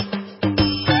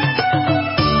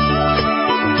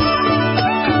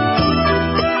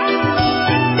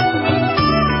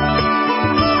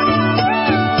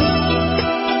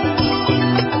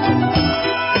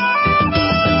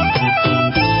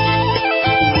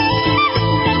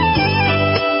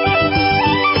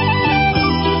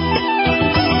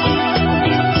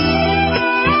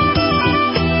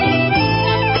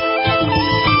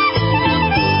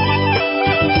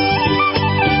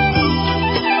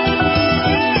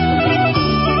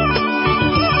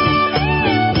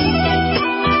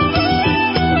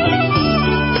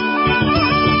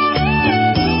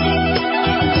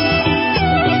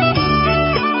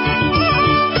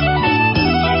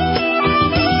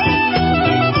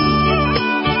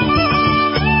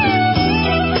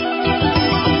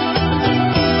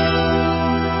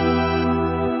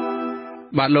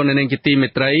បាទលោកនាងជាទីមេ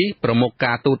ត្រីប្រមុខ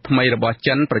ការទូតថ្មីរបស់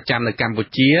ចិនប្រចាំនៅកម្ពុ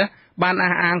ជាបាន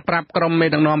អះអាងប្រាប់ក្រុមមេ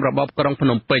ដឹកនាំរបបក្រុងភ្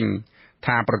នំពេញ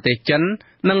ថាប្រទេសចិន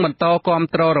នឹងបន្តគាំ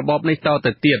ទ្ររបបនេះត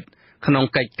ទៅទៀតក្នុង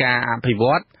កិច្ចការអភិវ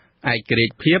ឌ្ឍឯករា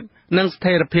ជ្យភាពនិងស្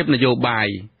ថិរភាពនយោបាយ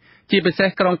ជាពិសេស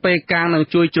ក្រុងប៉េកាំងនឹង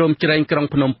ជួយជ្រោមជ្រែងក្រុង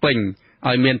ភ្នំពេញ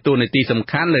ឲ្យមានតួនាទីសំ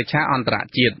ខាន់លើឆាកអន្តរ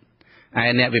ជាតិឯ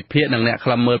អ្នកវិភាគនិងអ្នកខ្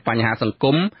លំមើលបញ្ហាសង្គ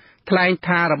មថ្លែង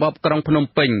ថារបបក្រុងភ្នំ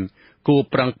ពេញគួរ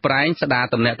ប្រឹងប្រែងស្ដារ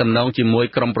ទំនាក់ទំនងជាមួយ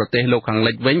ក្រុមប្រទេសលោកខាង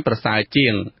លិចវិញប្រសើរជា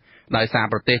ងដោយសារ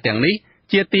ប្រទេសទាំងនេះ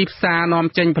ជាទីផ្សារនាំ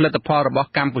ចេញផលិតផលរបស់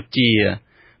កម្ពុជា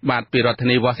បាទពីរដ្ឋធា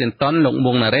នី Washington លោក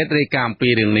មួងណារ៉េតរាយការណ៍អំពី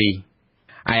រឿងនេះ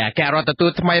ឯអគ្គរដ្ឋទូ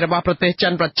តថ្មីរបស់ប្រទេសចិ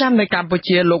នប្រចាំនៅកម្ពុ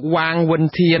ជាលោកវ៉ាងវិន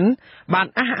ធានបាន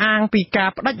អះអាងពីការ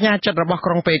បដិញ្ញាចិត្តរបស់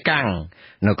ក្រុងប៉េកាំង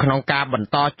នៅក្នុងការបន្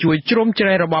តជួយជ្រោមជ្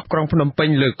រែងរបបក្រុងភ្នំពេញ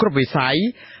លើគ្រប់វិស័យ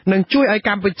និងជួយឲ្យក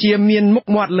ម្ពុជាមានមុខ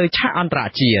មាត់លើឆាកអន្តរ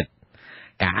ជាតិ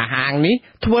ការអះអាងនេះ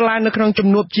ធ្វើឡើងនៅក្នុងជំ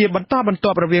នួបជាបន្តបន្ទា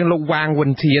ប់រវាងលោកវ៉ាងវិ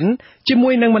នធានជាមួ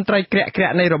យនឹងមន្ត្រីក្រា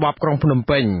ក់ៗនៃរបបក្រុងភ្នំ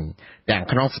ពេញទាំង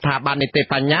ក្នុងស្ថាប័ននីតិ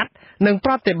បញ្ញត្តិនិង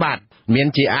ប្រតិបត្តិមាន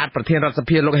ជាអាចប្រធានរដ្ឋស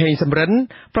ភាលោកហេងសំរិន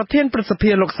ប្រធានព្រឹទ្ធស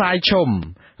ភាលោកសាយឈុំ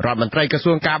រដ្ឋមន្ត្រីក្រ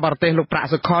សួងការបរទេសលោកប្រាក់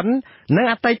សុខុននិង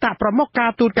អតីតប្រមុខកា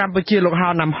រទូតកម្ពុជាលោកហៅ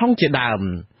ណាំហុងជាដើម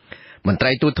មន្ត្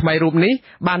រីទូតថ្មីរូបនេះ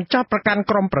បានចោទប្រកាន់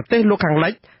ក្រុមប្រទេសលោកខាងលិ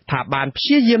ចថាបានព្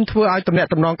យាយាមធ្វើឲ្យទំនាក់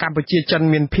ទំនងកម្ពុជាចិន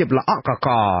មានភាពល្អក់កក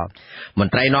ម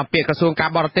ន្ត្រីនាំពាក្យក្រសួងការ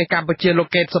បរទេសកម្ពុជាលោក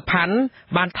កេតសុផាន់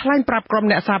បានថ្លែងប្រាប់ក្រុម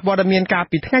អ្នកសារព័ត៌មានកាល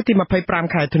ពីថ្ងៃទី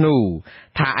25ខែធ្នូ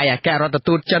ថាឯអគ្គរដ្ឋ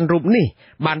ទូតចិនរូបនេះ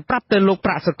បានប្រាប់ទៅលោកប្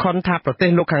រាក់សុខុនថាប្រទេស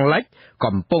លោកខាងលិច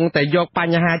កំពុងតែយកប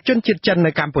ញ្ហាជនជាតិចិន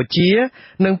នៅកម្ពុជា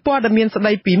និងព័ត៌មានស្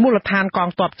ដីពីមូលដ្ឋានកង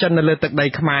ទ័ពចិននៅលើទឹកដី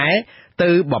ខ្មែរទៅ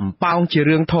បំផោងជា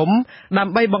រឿងធំដើ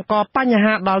ម្បីបង្កបញ្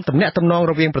ហាដល់ទំនាក់ទំនង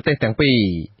រវាងប្រទេសទាំងពីរ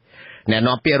អ្នក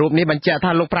នាំពាក្យរូបនេះបញ្ជាក់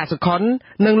ថាលោកប្រាក់សុខុន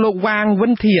និងលោកវ៉ាងវិ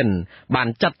នធានបាន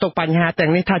ចាត់ទុកបញ្ហាទាំ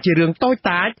ងនេះថាជារឿងតូច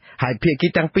តាចហើយភាគី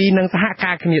ទាំងពីរនឹងសហ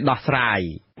ការគ្នាដោះស្រាយ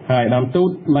ហើយដើមទូត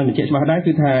បានបញ្ជាក់ច្បាស់ដែរ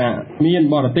គឺថាមាន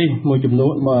បរទេសមួយចំនួ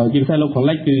នជាពិសេសលោកខាង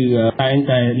លិចគឺតែង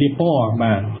តែលាបពណ៌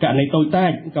បាទករណីតូចតា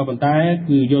ចក៏ប៉ុន្តែ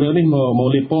គឺយករឿងនេះមក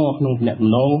លាបពណ៌ក្នុងទំនាក់ទំ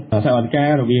នងសហអធិការ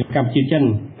រវាងកម្ពុជាចិន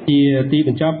ជាទីប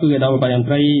ញ្ចប់គឺឧត្តមបាលមន្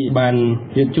ត្រីបាន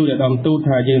ជឿជួយដល់ទូត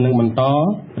ថាយើងនឹងបន្ត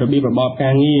របៀបរបបកា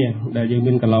រងារដែលយើង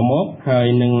មានកន្លងមកហើយ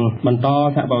នឹងបន្ត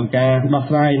សហប្រតិការដោះ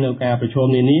ស្រាយនៅការប្រជុំ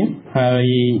នានាហើយ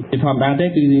ជាធម្មតាទេ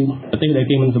គឺប្រទេសដែល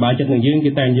គេមិនសប្បាយចិត្តនឹងយើង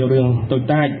គេតែងយករឿងតូច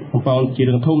តាចបំផុសជា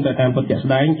រឿងធំតែតាមពិតជាក់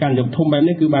ស្ដែងការយកធំបែប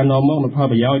នេះគឺបាននាំមកនូវផល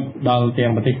ប្រយោជន៍ដល់ទាំ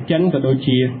ងប្រទេសចិនក៏ដូច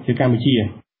ជាកម្ពុ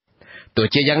ជាទោះ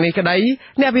ជាយ៉ាងនេះក្តី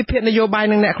អ្នកវិភាគនយោបាយ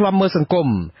និងអ្នកខ្លំមើលសង្គម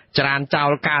ច្រានចោ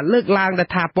លការលើកឡើងដែល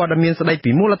ថាព័ត៌មានស្ដីពី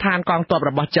មូលដ្ឋានកងទ័ព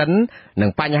របស់ចិននិ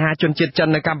ងបញ្ហាជនជាតិចិន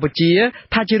នៅកម្ពុជា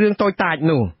ថាជារឿងតូចតាច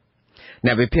នោះ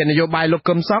អ្នកវិភាគនយោបាយលោក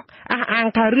កឹមសុខអះអាង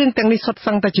ថារឿងទាំងនេះសុទ្ធ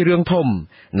សឹងតែជារឿងធំ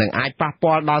និងអាចប៉ះ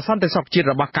ពាល់ដល់សន្តិសុខជាតិ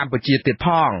របស់កម្ពុជាទៀតផ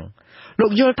ងលោ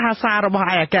កយល់ថាសាររបស់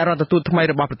ឯកអគ្គរដ្ឋទូតថ្មី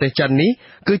របស់ប្រទេសចិននេះ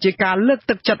គឺជាការលើក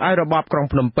ទឹកចិត្តឲ្យរបបក្រុង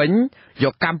ភ្នំពេញយ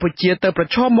កកម្ពុជាទៅប្រ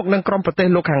ឈមមុខនឹងក្រុមប្រទេស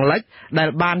លោកខាងលិចដែល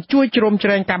បានជួយជ្រោមជ្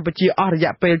រែងកម្ពុជាអស់រ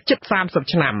យៈពេលជិត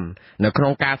30ឆ្នាំនៅក្នុ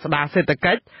ងការស្ដារសេដ្ឋ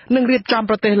កិច្ចនិងរៀបចំ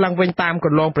ប្រទេសឡើងវិញតាមគ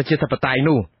ន្លងប្រជាធិបតេយ្យ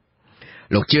នោះ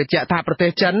លោកជឿជាក់ថាប្រទេ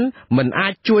សចិនមិនអា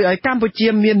ចជួយឲ្យកម្ពុជា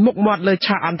មានមុខមាត់លើ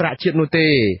ឆាកអន្តរជាតិនោះទេ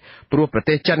ព្រោះប្រ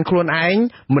ទេសចិនខ្លួនឯង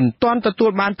មិនទាន់ទទួ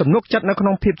លបានទំនុកចិត្តនៅក្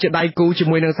នុងភាពជាដៃគូជា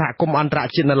មួយនឹងសហគមន៍អន្តរ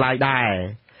ជាតិនៅឡើយដែរ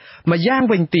ម្យ៉ាង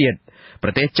វិញទៀតប្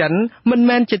រទេសចិនមិន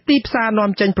មែនជាទីផ្សារនាំ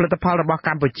ចេញផលិតផលរបស់ក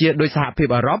ម្ពុជាដោយសហភាព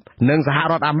អឺរ៉ុបនិងសហ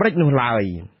រដ្ឋអាមេរិកនោះឡើយ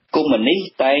កុម្មុយនីស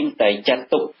តែងតែចាត់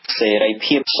ទុកសេរី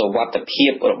ភាពសុវត្ថិភា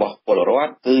ពរបស់ពលរដ្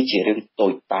ឋគឺជារឿងតូ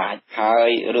ចតាចហើយ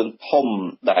រឿងធំ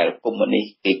ដែលកុម្មុយនីស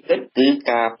គេគិតគឺ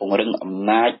ការពង្រឹងអំ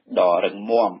ណាចដ៏រឹង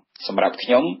មាំសម្រាប់ខ្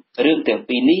ញុំរឿងទាំង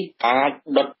ពីរនេះអាច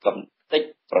ដុតកំទេច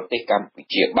ប្រទេសកម្ពុ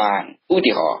ជាបានឧ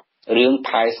ទាហរណ៍រឿង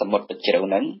ផែសមុទ្រទឹកជ្រៅ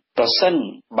ហ្នឹងប្រសិន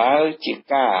បើជា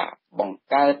ការបង្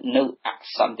កើតនៅអ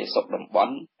សន្តិសុខតំប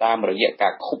ន់តាមរយៈកា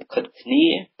រខុបខិតគ្នា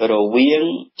រវាង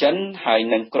ចិនហើយ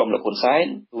និងក្រុមលោកហ៊ុនសែន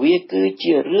វាគឺ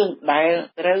ជារឿងដែល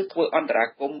ត្រូវធ្វើអន្តរា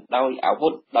គមន៍ដោយអាវុ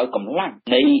ធដោយកម្លាំង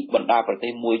នៃបណ្ដាប្រទេ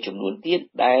សមួយចំនួនទៀត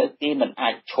ដែលគេមិនអា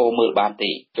ចឈរមើលបាន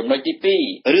ទេចំណុចទី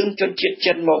2រឿងជនជាតិ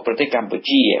ចិនមកប្រទេសកម្ពុ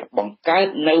ជាបង្កើត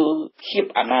នៅភាព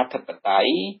អនាធិបតេយ្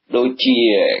យដូចជា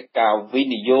ការវិ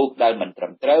និយោគដែលមិនត្រឹ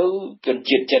មត្រូវជន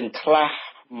ជាតិចិនខ្លះ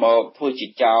មកធ្វើជា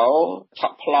ចោរឆ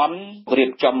ក់ប្លន់រៀ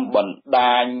បចំបណ្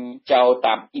ដាញចោរ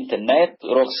តាមអ៊ីនធឺណិត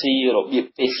រកស៊ីរបៀប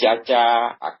ទេសយាចារ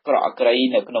អាក្រក់អាក្រី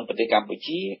នៅក្នុងប្រទេសកម្ពុ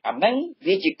ជាអាហ្នឹង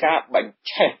វាជាការបញ្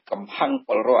ឆេះកំហឹងព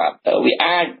លរដ្ឋវា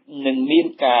អាចនឹងមាន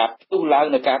ការផ្ទុះឡើង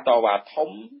នៃការតវ៉ាធំ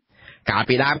កាល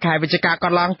ពីដើមខែវិច្ឆិកាក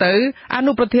ន្លងទៅអ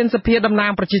នុប្រធានសភាតំណា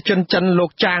ងប្រជាជនចិនលោ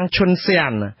កចាងឈុនសៀ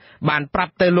នបានប្រា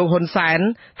ប់ទៅលោកហ៊ុនសែន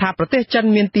ថាប្រទេសចិន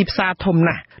មានទីផ្សារធំ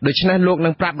ណាស់ដូច្នេះលោកនឹ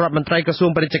ងប្រាប់រដ្ឋមន្ត្រីក្រសួ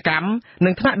ងពាណិជ្ជកម្មនិ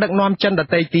ងថ្នាក់ដឹកនាំចិនដ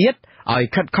ទៃទៀតឲ្យ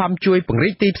ខិតខំជួយពង្រី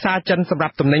កទីផ្សារចិនសម្រា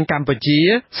ប់ទំនិញកម្ពុជា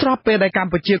ស្របពេលដែលក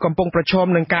ម្ពុជាកំពុងប្រឈម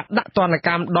នឹងការដាក់ទណ្ឌក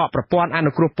ម្មដកប្រព័ន្ធអ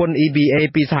នុគ្រោះពន្ធ EBA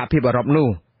ពីសហភាពអឺរ៉ុបនោះ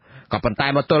ក៏ប៉ុន្តែ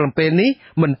មកទល់នឹងពេលនេះ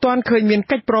មិនទាន់ឃើញមាន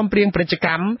កិច្ចព្រមព្រៀងពាណិជ្ជក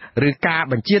ម្មឬការ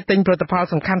បញ្ជាទិញផលិតផល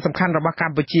សំខាន់ៗរបស់ក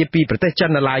ម្ពុជាពីប្រទេសចិន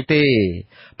នៅឡើយទេ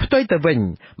ផ្ទុយទៅវិញ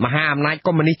មហាអំណាច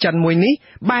កុម្មុយនីសចិនមួយនេះ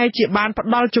បែរជាបានផ្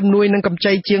ដល់ជំនួយនិងកម្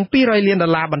ចីជាង$200 លា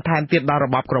នបន្ថែមទៀតដល់រ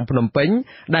បបក្រុងភ្នំពេញ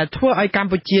ដែលធ្វើឲ្យក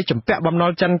ម្ពុជាជំពាក់បំណុ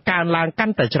លចិនកើនឡើងកា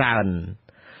ន់តែច្រើន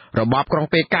របបក្រុង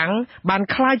ប៉េកាំងបាន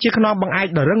ក្លាយជាខ្នងបង្អែក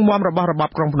ដ៏រឹងមាំរបស់របប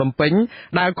ក្រុងភ្នំពេញ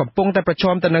ដែលកំពុងតែប្រឈ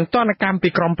មទៅនឹងទណ្ឌកម្មពី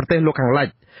ក្រមប្រទេសលោកខាងលិច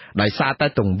ដោយសារតែ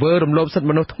ទង្វើរំលោភសិទ្ធិ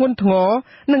មនុស្សធ្ងន់ធ្ងរ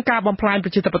និងការបំផ្លាញប្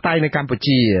រជាធិបតេយ្យនៅកម្ពុ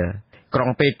ជាក្រុង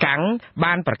ប៉េកាំង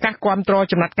បានប្រកាសគាំទ្រ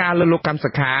ចំណាត់ការលើលោកកម្មស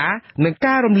ខានិង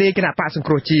ការរំលាយគណៈបកសង្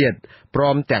គ្រោះជាតិព្រ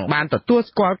មទាំងបានទទួល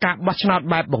ស្គាល់ការបោះឆ្នោត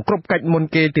បែបបង្ក្រប់កិច្ចមុន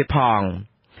គេទៀតផង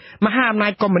មហាអំណា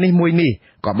ចកុម្មុយនីសមួយនេះ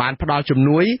ក៏បានផ្ដល់ជំ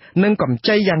នួយនិងកម្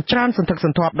ចីយ៉ាងច្រើនសន្ធឹកស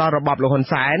ន្ធាប់ដល់របបលោកហ៊ុន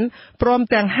សែនព្រម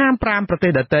ទាំងហាម5ប្រទេ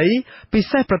សដទៃពិ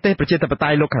សេសប្រទេសប្រជាធិបតេ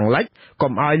យ្យលោកខាងលិច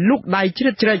កុំឲ្យលូកដៃជ្រៀ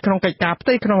តជ្រែកក្នុងកិច្ចការផ្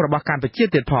ទៃក្នុងរបស់កម្ពុជា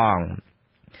ទៀតផង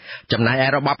ចំណែកឯ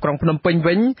របបក្រុងភ្នំពេញ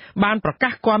វិញបានប្រកា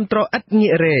សគាំទ្រឥតងា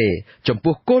ករេចំ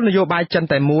ពោះគោលនយោបាយចិន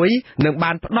តែមួយនិង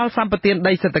បានផ្ដល់សម្បទាន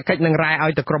ដីសេដ្ឋកិច្ចនិងរ៉ែឲ្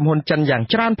យទៅក្រុមហ៊ុនចិនយ៉ាង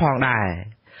ច្រើនផងដែរ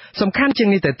សំខាន់ជាង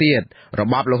នេះទៅទៀតរ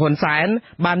បបលោកហ៊ុនសែន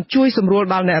បានជួយសម្រួល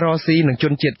ដល់អ្នករស់ស៊ីនិងជ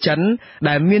នជាតិចិន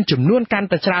ដែលមានចំនួនកាន់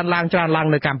តែច្រើនឡើង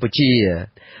នៅកម្ពុជា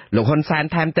លោកហ៊ុនសែន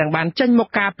ថែមទាំងបានចេញមក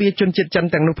ការពារជនជាតិចិន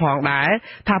ទាំងនោះផងដែរ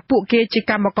ថាពួកគេជា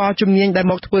កម្មករជំនាញដែល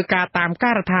មកធ្វើការតាម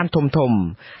ការដ្ឋានធំ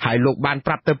ហើយលោកបាន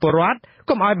ប្រាប់ទៅពលរដ្ឋ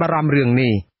កុំឲ្យបារម្ភរឿង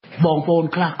នេះបងប្អូន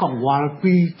ខ្លះកង្វល់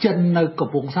ពីចិននៅកំ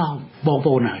ពង់សោមបង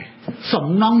ប្អូនហើយសំ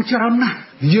ណងច្រើនណាស់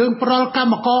យើងប្រល់ក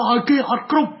ម្មករឲ្យគេអត់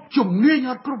គ្រប់ជំនាញ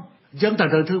អត់គ្រប់យើងត្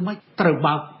រូវធ្វើម៉េចត្រូវ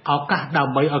បើកឱកាសដើ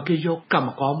ម្បីឲ្យគេយកកម្ម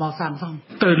ករមកសាងសង់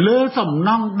ទៅលើសំណ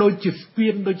ង់ដូចជាស្ពា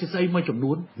នដូចជាស្អីមួយចំ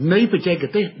នួននៃបច្ចេក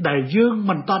ទេសដែលយើង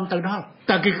មិនតាន់ទៅដល់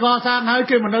តែគេកសាងហើយ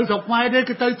គេមិននៅស្រុកខ្មែរទេ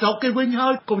គេទៅស្រុកគេវិញហើ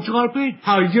យកុំឆ្ងល់ពេក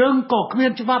ហើយយើងក៏គ្មា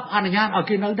នច្បាប់អនុញ្ញាតឲ្យ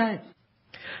គេនៅដែរ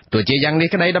ទោះជាយ៉ាងនេះ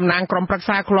ក្តីតំណាងក្រុមប្រឹក្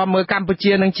សាឃ្លាំមើលកម្ពុ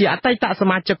ជានិងជាអតីតស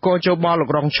មាជិកកោជបលោក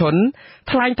រងឈុន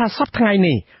ថ្លែងថាសប្តាហ៍ថ្ងៃ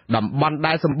នេះតំបន់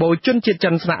ដែលសម្បូរជនជាតិ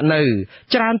ចិនស្នាក់នៅ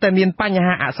ច្រើនតែមានបញ្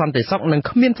ហាអសន្តិសុខនិង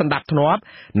គ្មានសណ្ដាប់ធ្នាប់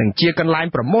និងជាកន្លែង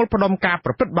ប្រមូលផ្ដុំការប្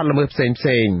រព្រឹត្តបទល្មើសផ្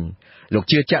សេងលោក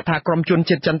ជឿជាក់ថាក្រុមជន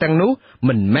ជាតិចិនទាំងនោះ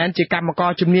មិនមែនជាកម្មក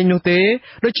រជំនាញនោះទេ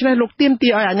ដូច្នេះលោកទាមទា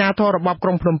រឲ្យអាជ្ញាធររបបក្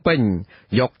រុងភ្នំពេញ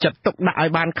យកចិត្តទុកដាក់ឲ្យ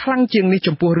បានខ្លាំងជាងនេះ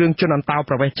ចំពោះរឿងជនអន្តោ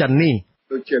ប្រវេសន៍ចិននេះ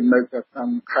ដូចជានៅតាម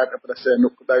ខេត្តព្រះសីហនុ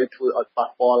ក្តីធ្វើឲ្យប៉ះ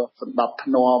ពាល់សណ្ដាប់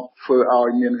ធ្នាប់ធ្វើឲ្យ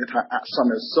មានគេថាអស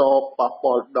ន្តិសុខប៉ះ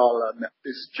ពាល់ដល់អ្នក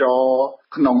ទេសចរ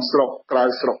ក្នុងស្រុកក្រៅ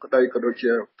ស្រុកក្តីក៏ដូច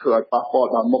ជាធ្វើឲ្យប៉ះពាល់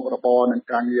ដល់មុខរបរនិង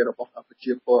ការងាររបស់ប្រ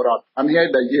ជាពលរដ្ឋអានេះ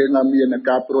ដែលយើងមាន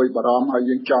ការព្រួយបារម្ភហើយ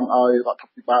យើងចង់ឲ្យរដ្ឋា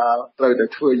ភិបាលត្រូវតែ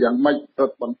ធ្វើយ៉ាងម៉េចទៅ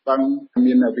បន្ត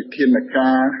មានវិធានកា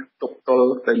រទប់ទល់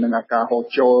ទៅនឹងការហូរ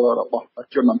ចូលរបស់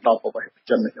ជនអន្តោប្រវេសន៍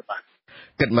ចិននេះបាទ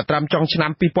គិតមកត្រឹមចុងឆ្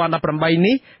នាំ2018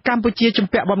នេះកម្ពុជាជំ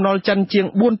ពាក់បំណុលចិនជាង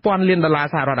$4,000 លាន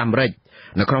សហរដ្ឋអាមេរិក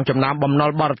នៅក្នុងចំណោមបំណុល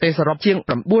បរទេសសរុបជាង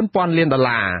$9,000 លាន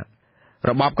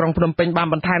របបក្រុងភ្នំពេញបាន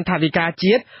បន្ថែមថវិកា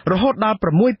ជាតិរហូតដល់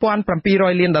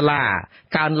$6,700 លាន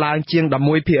កើនឡើងជាង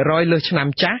 11% លើសឆ្នាំ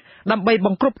ចាស់ដើម្បីប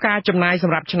ង្គ្រប់ការចំណាយស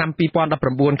ម្រាប់ឆ្នាំ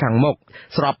2019ខាងមុខ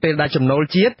ស្របពេលដែលចំណូល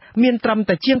ជាតិមានត្រឹម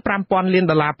តែជាង$5,000 លាន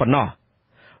ប៉ុណ្ណោះ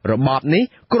របបនេះ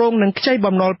គ្រោងនឹងខ្ចី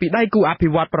បំណុលពីដៃគូអភិ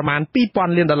វឌ្ឍប្រមាណ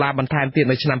$2,000 លានបន្ថែមទៀត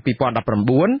នៅឆ្នាំ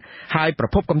2019ហើយប្រ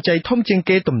ភពកម្ចីធំជាង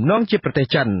គេទំនងជាប្រទេស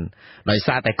ចិនដោយ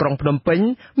សារតែក្រុងភ្នំពេញ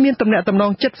មានទំនាក់ទំន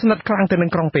ងជិតស្និទ្ធខ្លាំងទៅនឹង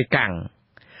ក្រុងប៉េកាំង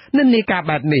និន្នាការ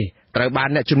បែបនេះត្រូវបាន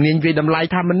អ្នកជំនាញវិយតម្លៃ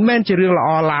ថាមិនមែនជារឿងល្អ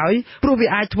ឡើយព្រោះវា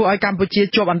អាចធ្វើឲ្យកម្ពុជា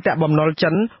ជាប់អន្ទាក់បំណុលចិ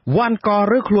នវ៉ាន់ក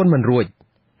ឬខ្លួនមិនរួច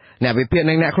អ្នកវិភាគ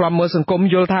និងអ្នកឃ្លាំមើលសង្គម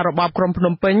យល់ថារបបក្រុងភ្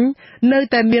នំពេញនៅ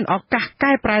តែមានឱកាស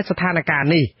កែប្រែស្ថានភាព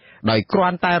នេះដោយគ្រា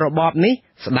ន់តែរបបនេះ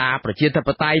ស្ដារប្រជាធិប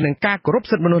តេយ្យនិងការគោរព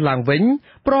សិទ្ធិមនុស្សឡើងវិញ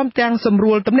ព្រមទាំងសម្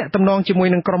រួលទំនាក់ទំនងជាមួយ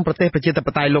នឹងក្រុមប្រទេសប្រជាធិប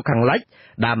តេយ្យលោកខាងលិច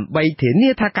ដើម្បីធានា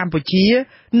ថាកម្ពុជា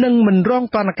នឹងមិនរង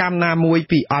ទណ្ឌកម្មណាមួយ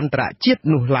ពីអន្តរជាតិ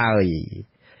នោះឡើយ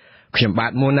ខ្ញុំបា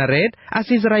ទមូណារ៉េតអា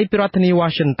ស៊ីសេរីពីរដ្ឋធានី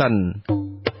Washington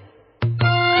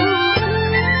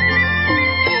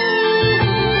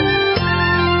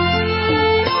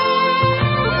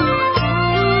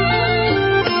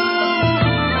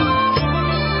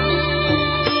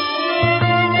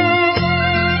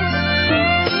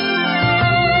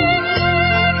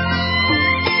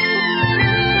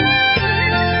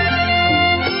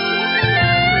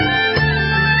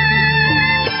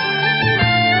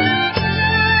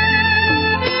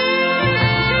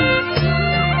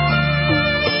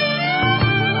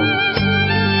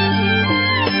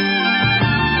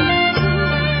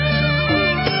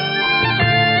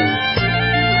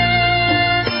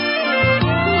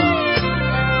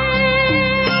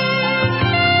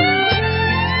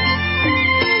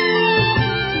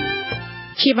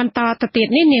ជាបន្តទៅទៀត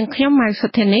នេះនាងខ្ញុំម៉ៅសុ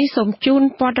ធានីសូមជូន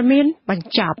ព័ត៌មានបញ្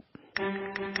ចប់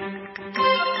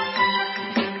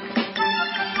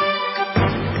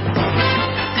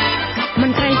ម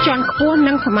ន្ត្រីជាន់ខ្ពស់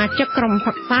និងសមាជិកក្រុមប្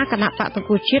រឹក្សាគណៈបកសង្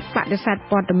គ្រោះជាតិបដិសេធ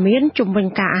ព័ត៌មានជំវិញ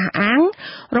ការអះអាង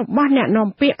របស់អ្នកនាំ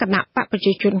ពាក្យគណៈបកប្រ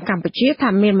ជាជនកម្ពុជាថា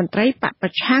មានមន្ត្រីបកប្រ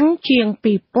ឆាំងជាង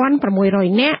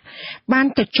 2600 នាក់បាន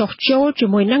ទៅចុះចូលជា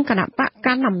មួយនឹងគណៈបក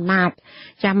កាន់អំណាច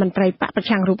ចាមន្ត្រីបកប្រ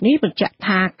ឆាំងរូបនេះបញ្ជាក់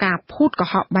ថាការភូតកុ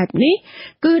ហកបែបនេះ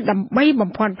គឺដើម្បីបំ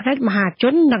ភាន់ភ្នែកមហាជ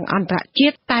ននិងអន្តរជា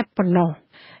តិតែប៉ុណ្ណោះ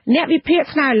អ្នកវិភាគ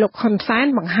ស្នើលោកហ៊ុនសែន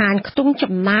បង្ហាញខ្ទង់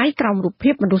ចំណាយក្រោមរូប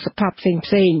ភាពមនុស្សធម៌ផ្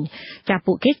សេងៗចា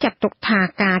ពួកគេចាត់ទុកថា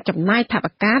ការចំណាយថ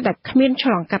វិកាដែលគ្មានឆ្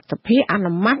លងកាត់សភាអ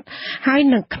នុម័តហើយ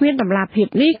នឹងគ្មានតម្លាភាព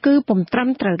នេះគឺពុំត្រឹម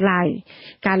ត្រូវឡើយ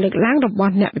ការលើកឡើងរប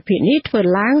ស់អ្នកវិភាគនេះធ្វើ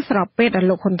ឡើងស្របពេលដែល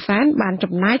លោកហ៊ុនសែនបាន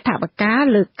ចំណាយថវិកា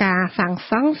លើការសាង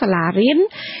សង់សាលារៀន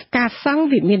ការសង់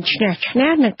វិមានឈ្នះឈ្នះ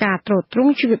និងការត្រួតត្រង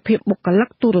ជីវភាពបុគ្គលិក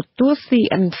ទូរទស្សន៍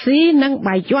CNC និង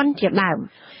បាយ័នជាដើម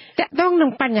តកតងនឹ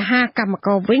ងបញ្ហាកម្មក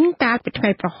រវិញកាលពីថ្ងៃ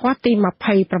ប្រហ័សទី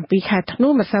27ខែធ្នូ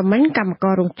ម្សិលមិញកម្មក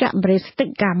ររោងចក្រ Brestic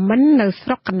Garment នៅស្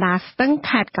រុកកណ្ដាលស្ទឹង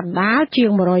ខេត្តកណ្ដាលជាង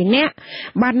100នាក់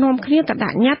បាននាំគ្នាទៅដា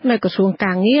ក់ញត្តិនៅក្រសួង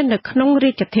ការងារនៅក្នុង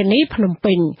រាជធានីភ្នំ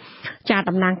ពេញចា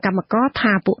តំណាងកម្មករ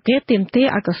ថាពួកគេទាមទារ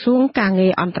ឲ្យក្រសួងការងា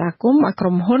រអន្តរាគមន៍ឲ្យក្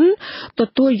រុមហ៊ុនទ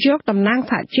ទួលយកតំណាង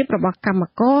សហជីពរបស់កម្ម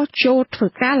ករចូលធ្វើ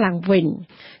ការឡើងវិញ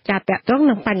ចាតកតង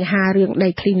នឹងបញ្ហារឿងដី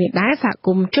ធ្លីនេះដែរសហគ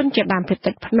មន៍ជនជាតិដើមភាគ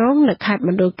តិចភ្នំនៅខេត្តម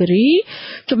ណ្ឌលគិរី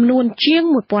ចំនួនជាង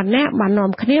 1000 នាក់បាន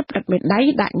នាំគ្នាប្រតិបត្តិដី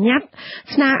ដាក់ញត្តិ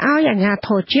ស្នើឲ្យអាជ្ញាធ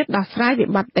រជាតិដោះស្រាយវិ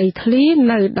បត្តិដីធ្លី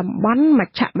នៅតំបន់ម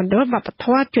ជ្ឈមណ្ឌលវប្បធ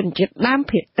ម៌ជនជាតិដើម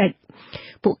ភាគតិច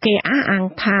ពួកគេអះអាង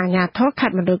ថាអាជ្ញាធរខេ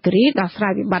ត្តមណ្ឌលគិរីដោះស្រា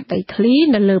យវិបត្តិដីធ្លី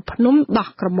នៅលើភ្នំដោះ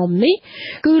ក្រមុំនេះ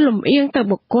គឺលំអៀងទៅ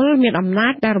បុគ្គលមានអំណា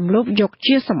ចដែលរំលោភយក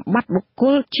ជាសម្បត្តិបុគ្គ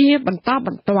លជាបន្តប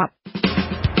ន្ទាប់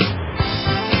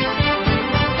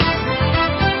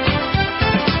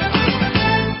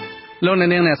លោកអ្នក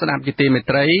នាងអ្នកស្ដាប់ជាទីមេ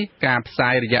ត្រីការផ្សា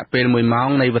យរយៈពេល1ម៉ោង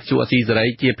នៃវិទ្យុអស៊ីសេរី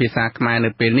ជាភាសាខ្មែរនៅ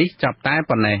ពេលនេះចាប់តែ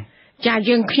ប៉ុណ្ណេះចា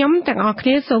យើងខ្ញុំទាំងអស់គ្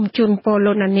នាសូមជូនពរ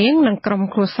លោកអ្នកនាងនិងក្រុម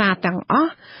គ្រួសារទាំងអ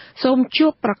ស់សូមជួ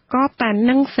បប្រកបតែ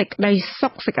នឹងសេចក្តីសុ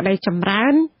ខសេចក្តីចម្រើ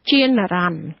នជានិរ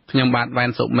ន្តរ៍ខ្ញុំបាទវ៉ែន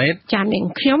សុមេតចានាង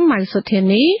ខ្ញុំម៉ៅសុធា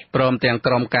នីព្រមទាំង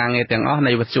ក្រុមការងារទាំងអស់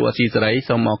នៃវិទ្យុអស៊ីសេរី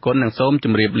សូមអរគុណនិងសូមជ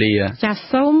ម្រាបលាចា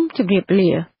សូមជម្រាប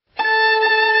លា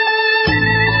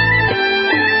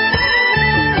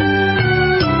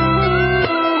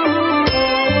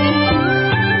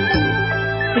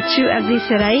វិទ្យុអាស៊ី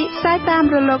សេរីផ្សាយតាម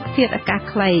រលកធាតុអាកាស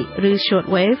ខ្លីឬ short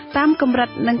wave តាមកម្រិត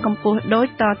និងកម្ពស់ដូច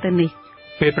តទៅនេះ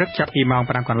ពេលព្រឹកចាប់ពីម៉ោង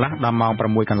 5 កន្លះដល់ម៉ោង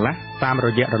 6 កន្លះតាមរ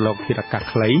យៈរលកធាតុអាកាស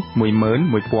ខ្លី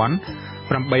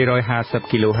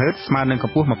 11850 kHz ស្មើនឹងក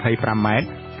ម្ពស់ 25m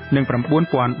និង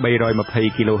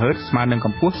 9320 kHz ស្មើនឹងក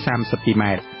ម្ពស់ 32m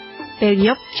ពេលយ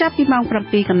ប់ចាប់ពីម៉ោង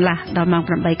 7 កន្លះដល់ម៉ោង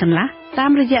 8 កន្លះតា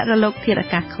មរយៈរលកធាតុអា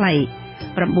កាសខ្លី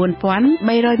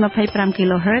 9325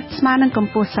 kHz ស្មើនឹងក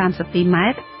ម្ពស់ 32m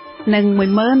និង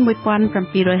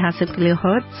 11750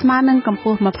 kHz ស្មើនឹងកម្ព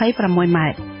ស់ 26m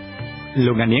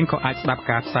លោកអ្នកនាងក៏អាចស្ដាប់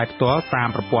ការផ្សាយផ្ទាល់តាម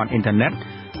ប្រព័ន្ធអ៊ីនធឺណិត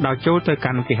ដោយចូលទៅ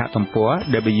កាន់គេហទំព័រ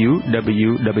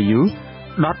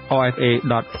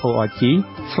www.rfa.org/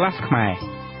 ខ្មែរ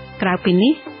ក្រៅពី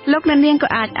នេះលោកអ្នកនាងក៏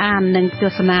អាចអាននិងទ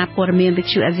ស្សនាព័ត៌មានវិ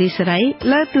ទ្យុអាស៊ីសេរី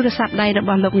លើទូរស័ព្ទដៃរប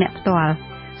ស់លោកអ្នកផ្ទាល់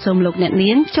សូមលោកអ្នក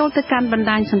នាងចូលទៅកាន់បណ្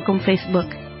ដាញសង្គម Facebook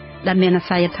ដែលមានអា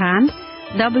សយដ្ឋាន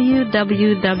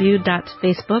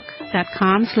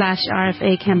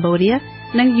www.facebook.com/rfa.cambodia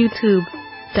និង YouTube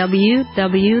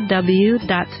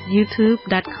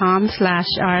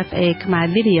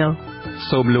www.youtube.com/rfa.khmer-video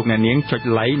សូមលោកអ្នកនាងចុច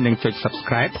like និងចុច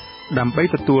Subscribe ដើម្បី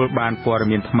ទទួលបានព័ត៌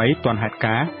មានថ្មីទាន់ហេតុ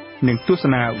ការណ៍និងទស្ស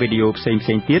នាវីដេអូផ្សេងៗ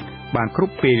ទៀតបានគ្រ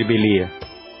ប់ពេលវេលា